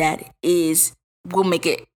is that will make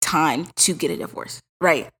it time to get a divorce,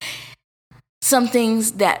 right? Some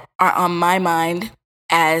things that are on my mind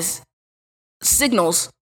as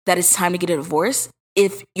signals that it's time to get a divorce: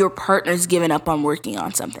 if your partner's given up on working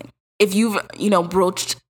on something, if you've,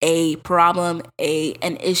 broached a problem,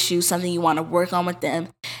 an issue, something you want to work on with them,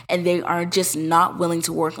 and they are just not willing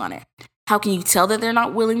to work on it. How can you tell that they're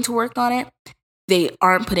not willing to work on it? They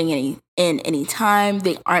aren't putting any time.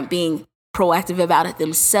 They aren't being proactive about it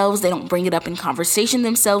themselves. They don't bring it up in conversation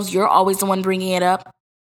themselves. You're always the one bringing it up,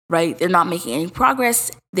 right? They're not making any progress.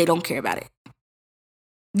 They don't care about it.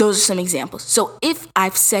 Those are some examples. So if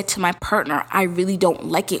I've said to my partner, I really don't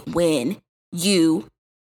like it when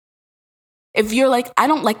if you're like, I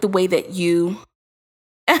don't like the way that you,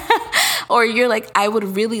 or you're like, I would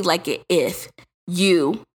really like it if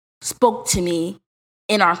you spoke to me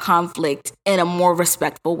in our conflict in a more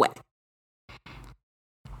respectful way.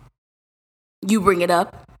 You bring it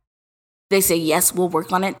up. They say, yes, we'll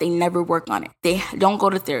work on it. They never work on it. They don't go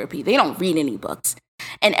to therapy. They don't read any books.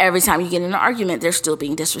 And every time you get in an argument, they're still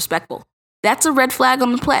being disrespectful. That's a red flag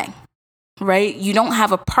on the play, right? You don't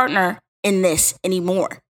have a partner in this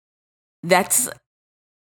anymore. That's,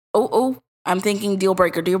 I'm thinking deal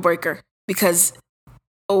breaker, because,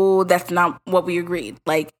 that's not what we agreed.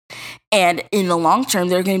 And in the long term,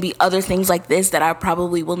 there are going to be other things like this that I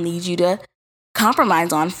probably will need you to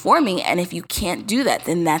compromise on for me. And if you can't do that,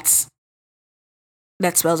 then that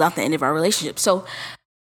spells out the end of our relationship. So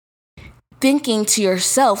thinking to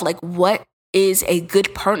yourself, what is a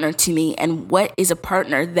good partner to me, and what is a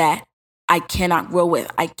partner that I cannot grow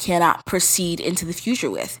with, I cannot proceed into the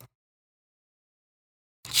future with.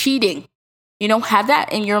 Cheating, have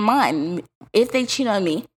that in your mind. If they cheat on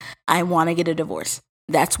me, I want to get a divorce.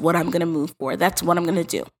 That's what I'm going to move for. That's what I'm going to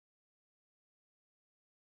do.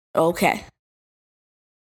 Okay.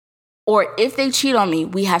 Or if they cheat on me,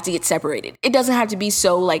 we have to get separated. It doesn't have to be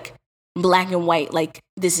so black and white,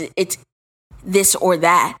 it's this or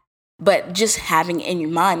that, but just having in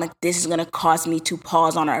your mind, this is going to cause me to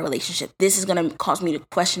pause on our relationship. This is going to cause me to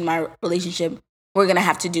question my relationship. We're going to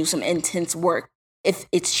have to do some intense work if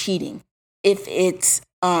it's cheating, if it's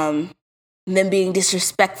them being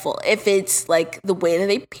disrespectful, if it's the way that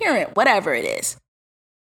they parent, whatever it is.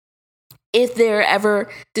 If they're ever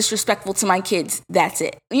disrespectful to my kids, that's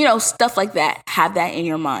it. Stuff like that. Have that in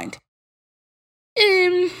your mind.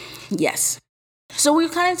 Yes. So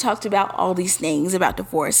we've kind of talked about all these things about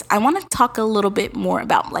divorce. I want to talk a little bit more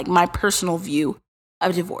about my personal view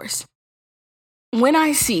of divorce. When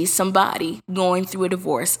I see somebody going through a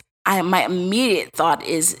divorce, my immediate thought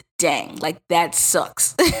is, dang, that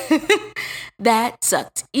sucks. That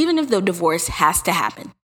sucks. Even if the divorce has to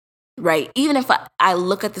happen, right? Even if I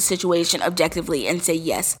look at the situation objectively and say,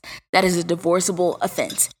 yes, that is a divorceable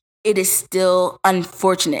offense, it is still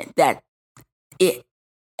unfortunate that it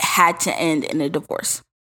had to end in a divorce.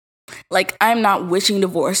 I'm not wishing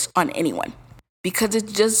divorce on anyone, because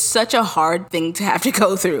it's just such a hard thing to have to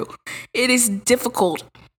go through. It is difficult,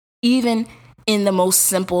 even in the most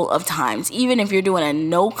simple of times. Even if you're doing a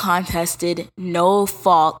no contested, no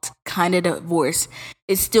fault kind of divorce,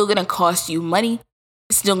 it's still going to cost you money.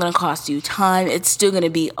 It's still going to cost you time. It's still going to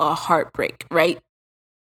be a heartbreak, right?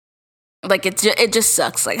 It just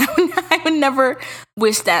sucks. I would never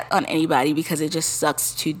wish that on anybody, because it just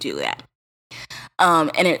sucks to do that.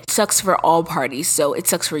 And it sucks for all parties. So it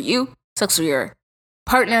sucks for you. It sucks for your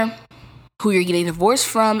partner who you're getting divorced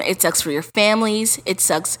from. It sucks for your families. It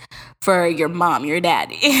sucks for your mom, your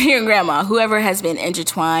dad, your grandma, whoever has been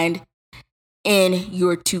intertwined in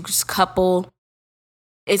your two's couple.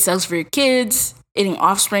 It sucks for your kids, any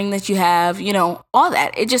offspring that you have, all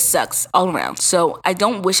that. It just sucks all around. So I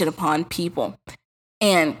don't wish it upon people.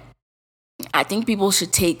 And I think people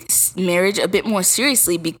should take marriage a bit more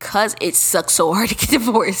seriously, because it sucks so hard to get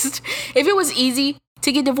divorced. If it was easy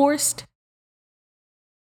to get divorced,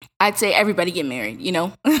 I'd say everybody get married,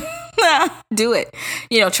 do it.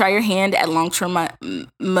 Try your hand at long-term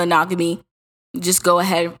monogamy. Just go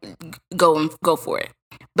ahead, go for it.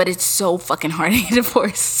 but it's so fucking hard to get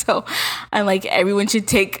divorced. So I'm like, everyone should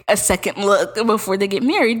take a second look before they get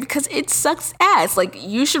married because it sucks ass. Like,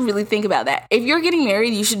 you should really think about that. If you're getting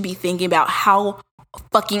married, you should be thinking about how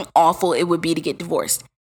fucking awful it would be to get divorced.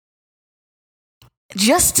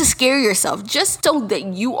 Just to scare yourself, just so that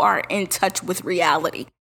you are in touch with reality.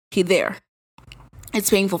 There. It's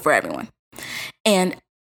painful for everyone. And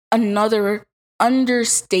another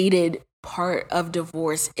understated part of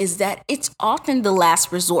divorce is that it's often the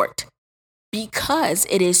last resort because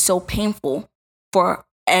it is so painful for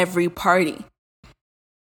every party.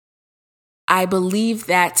 I believe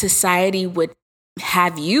that society would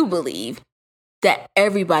have you believe that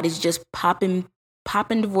everybody's just popping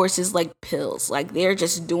divorces like pills. Like, they're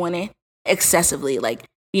just doing it excessively. Like,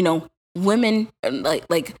 women,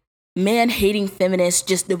 like man-hating feminists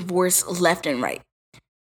just divorce left and right.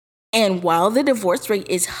 And while the divorce rate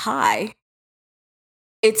is high,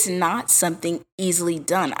 it's not something easily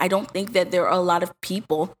done. I don't think that there are a lot of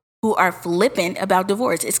people who are flippant about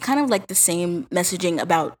divorce. It's kind of like the same messaging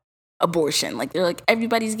about abortion. Like, they're like,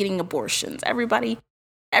 everybody's getting abortions. Every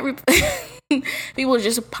people are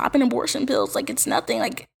just popping abortion pills like it's nothing,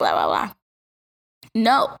 like blah, blah, blah.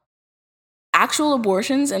 No. Actual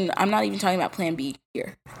abortions, and I'm not even talking about Plan B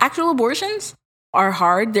here. Actual abortions are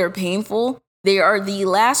hard. They're painful. They are the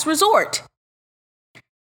last resort.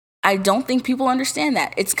 I don't think people understand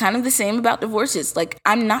that. It's kind of the same about divorces. Like,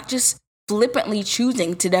 I'm not just flippantly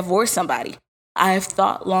choosing to divorce somebody. I have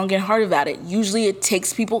thought long and hard about it. Usually it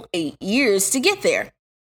takes people 8 years to get there.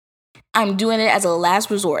 I'm doing it as a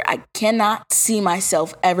last resort. I cannot see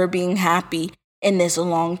myself ever being happy in this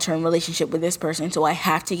long-term relationship with this person, so I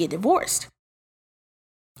have to get divorced.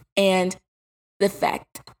 And the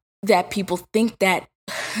fact that people think that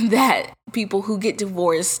people who get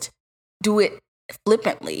divorced do it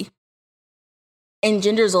flippantly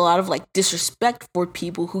engenders a lot of like disrespect for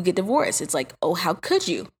people who get divorced. It's like, oh, how could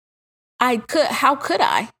you? How could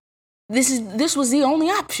I? This was the only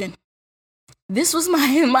option. This was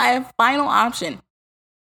my final option.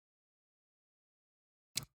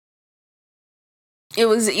 It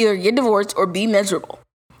was either get divorced or be miserable.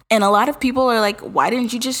 And a lot of people are like, why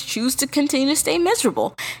didn't you just choose to continue to stay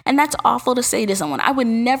miserable? And that's awful to say to someone. I would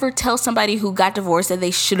never tell somebody who got divorced that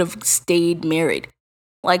they should have stayed married.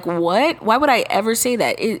 Like, what? Why would I ever say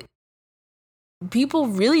that? People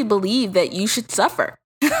really believe that you should suffer.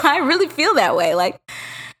 I really feel that way. Like,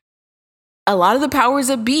 a lot of the powers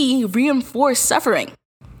that be reinforce suffering.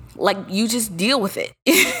 Like, you just deal with it.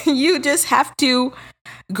 You just have to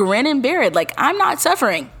grin and bear it. Like, I'm not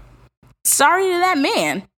suffering. Sorry to that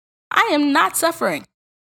man. I am not suffering.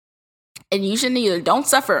 And you shouldn't either. Don't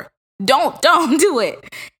suffer. Don't do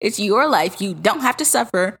it. It's your life. You don't have to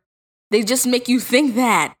suffer. They just make you think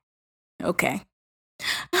that. Okay.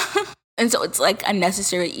 And so it's like a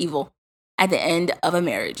necessary evil at the end of a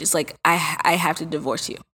marriage. It's like, I have to divorce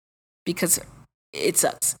you because it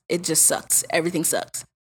sucks. It just sucks. Everything sucks.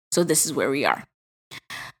 So this is where we are.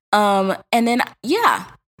 And then,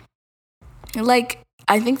 yeah, like,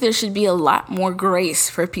 I think there should be a lot more grace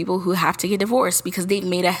for people who have to get divorced because they've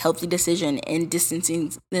made a healthy decision in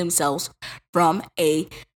distancing themselves from a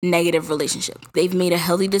negative relationship. They've made a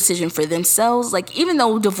healthy decision for themselves. Like, even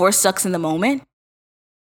though divorce sucks in the moment,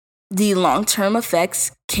 the long-term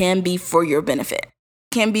effects can be for your benefit,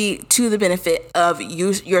 can be to the benefit of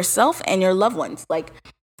yourself and your loved ones. Like,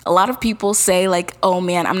 a lot of people say, like, oh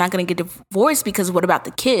man, I'm not going to get divorced because what about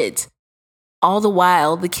the kids? All the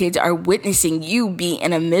while, the kids are witnessing you be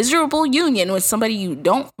in a miserable union with somebody you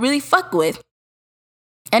don't really fuck with.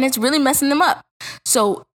 And it's really messing them up.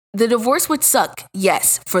 So the divorce would suck,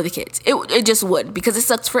 yes, for the kids. It just would, because it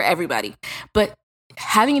sucks for everybody. But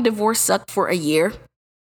having a divorce suck for a year,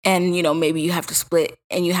 and, maybe you have to split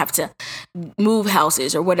and you have to move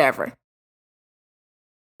houses or whatever.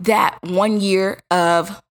 That 1 year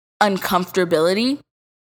of uncomfortability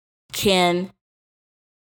can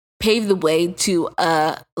pave the way to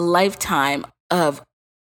a lifetime of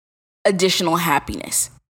additional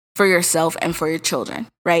happiness for yourself and for your children,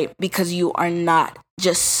 right? Because you are not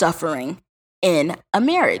just suffering in a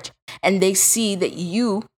marriage. And they see that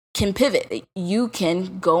you can pivot, that you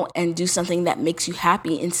can go and do something that makes you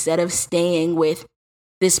happy instead of staying with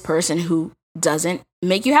this person who doesn't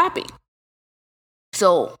make you happy.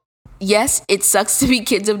 So, yes, it sucks to be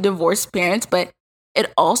kids of divorced parents, but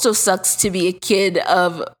it also sucks to be a kid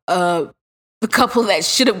of a couple that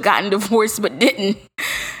should have gotten divorced but didn't,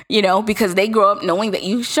 because they grow up knowing that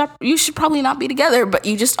you should probably not be together, but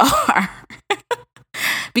you just are.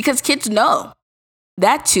 Because kids know.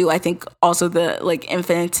 that too, I think also the like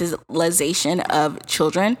infantilization of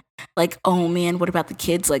children. Like, oh man, what about the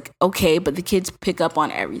kids? Like, okay, but the kids pick up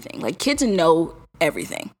on everything. Like, kids know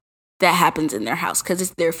everything that happens in their house because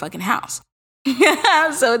it's their fucking house.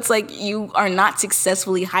 So it's like you are not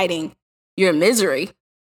successfully hiding your misery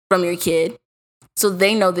from your kid. So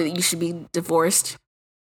they know that you should be divorced.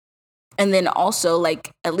 And then also,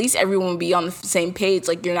 like, at least everyone will be on the same page.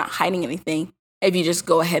 Like, you're not hiding anything if you just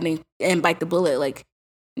go ahead and bite the bullet. Like,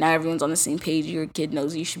 now everyone's on the same page. Your kid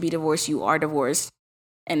knows you should be divorced. You are divorced.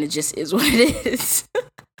 And it just is what it is.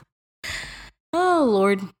 Oh,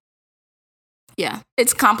 Lord. Yeah,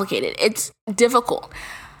 it's complicated. It's difficult.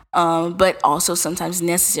 But also sometimes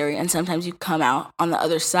necessary. And sometimes you come out on the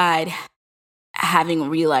other side having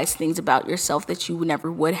realized things about yourself that you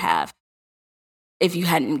never would have if you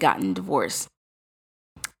hadn't gotten divorced.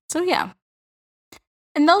 So, yeah.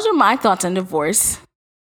 And those are my thoughts on divorce.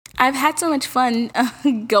 I've had so much fun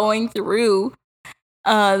going through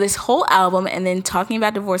this whole album and then talking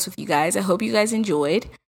about divorce with you guys. I hope you guys enjoyed.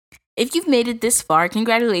 If you've made it this far,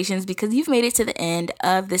 congratulations, because you've made it to the end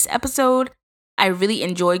of this episode. I really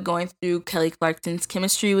enjoyed going through Kelly Clarkson's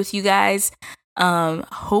chemistry with you guys.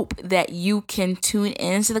 Hope that you can tune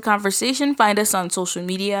into the conversation. Find us on social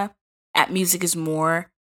media at Music Is More,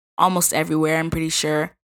 almost everywhere, I'm pretty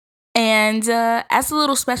sure. And as a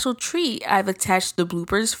little special treat, I've attached the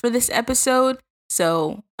bloopers for this episode.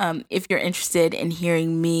 So if you're interested in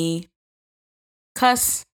hearing me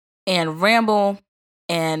cuss and ramble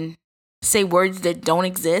and say words that don't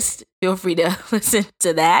exist, feel free to listen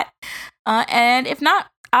to that. And if not,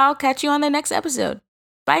 I'll catch you on the next episode.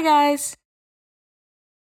 Bye, guys.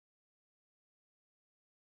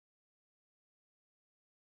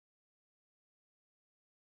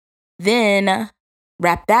 Then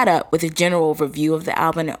wrap that up with a general review of the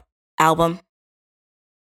album.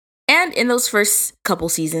 And in those first couple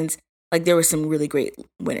seasons, like there were some really great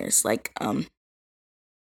winners, like a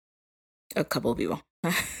couple of people.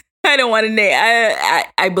 I don't want to name.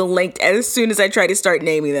 I blinked as soon as I tried to start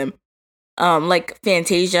naming them. Like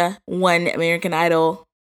Fantasia won American Idol.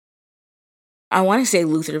 I want to say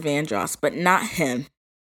Luther Vandross, but not him.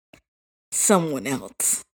 Someone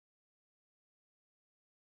else.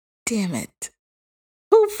 Damn it.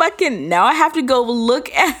 Who fucking... Now I have to go look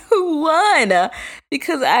at who won.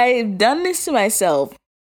 Because I've done this to myself.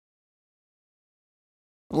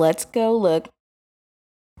 Let's go look.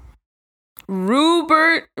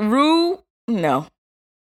 No.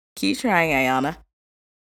 Keep trying, Ayana.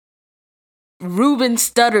 Ruben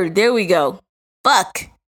Studdard. There we go.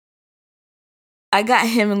 Fuck. I got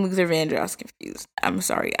him and Luther Vandross confused. I'm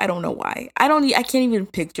sorry. I don't know why. I can't even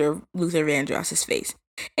picture Luther Vandross's face.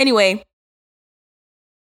 Anyway,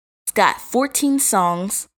 it's got 14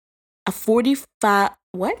 songs, a 45...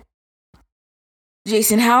 What?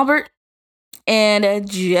 Jason Halbert and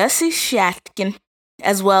Jesse Shatkin,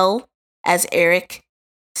 as well as Eric,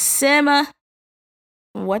 Sema,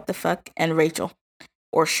 what the fuck, and Rachel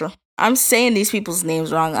Orsher. I'm saying these people's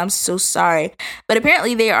names wrong. I'm so sorry. But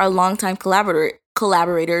apparently they are longtime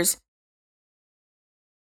collaborators.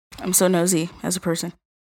 I'm so nosy as a person.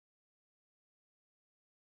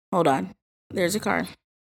 Hold on. There's a car.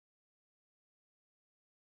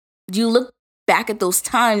 Do you look back at those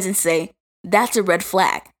times and say, that's a red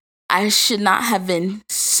flag? I should not have been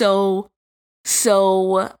so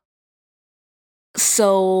what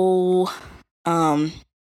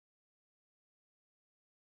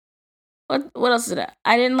else did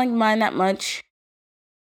I didn't like mind that much.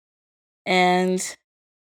 And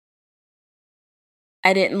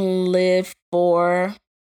I didn't live for...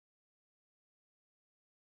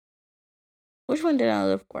 Which one did I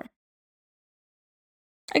live for?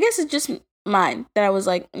 I guess it's just mine that I was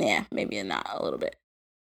like, yeah, maybe not a little bit.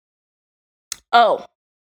 Oh.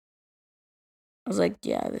 I was like,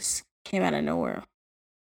 yeah, this came out of nowhere.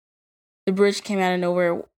 The bridge came out of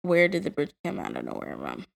nowhere. Where did the bridge come out of nowhere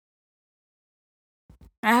from?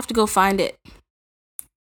 I have to go find it.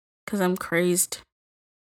 Because I'm crazed.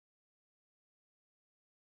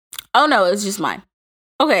 Oh, no, it's just mine.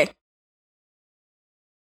 Okay.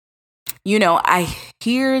 You know, I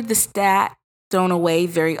hear the stat thrown away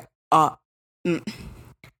very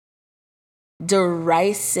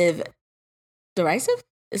derisive. Derisive?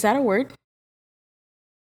 Is that a word?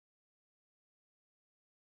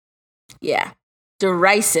 Yeah.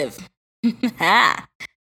 Derisive.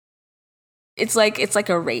 It's like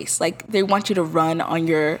a race. Like they want you to run on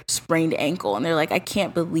your sprained ankle and they're like, I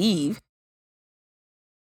can't believe.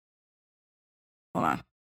 Hold on.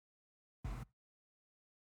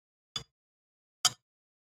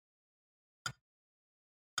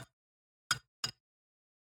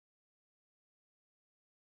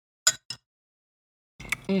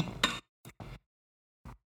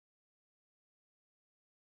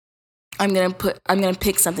 I'm gonna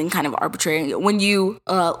pick something kind of arbitrary. When you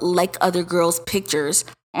like other girls' pictures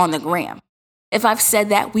on the gram. If I've said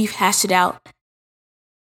that, we've hashed it out,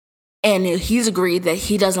 and he's agreed that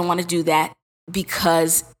he doesn't want to do that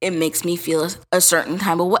because it makes me feel a certain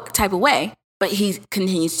type of way, but he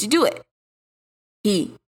continues to do it.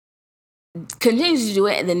 He continues to do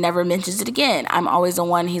it and then never mentions it again. I'm always the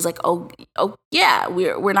one. He's like, oh yeah,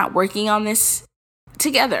 we're not working on this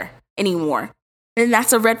together anymore. Then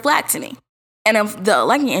that's a red flag to me. And if the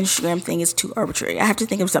liking Instagram thing is too arbitrary, I have to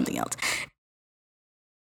think of something else.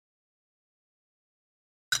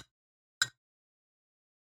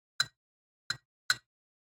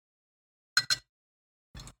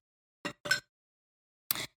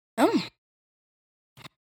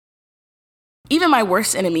 Even my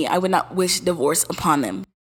worst enemy, I would not wish divorce upon them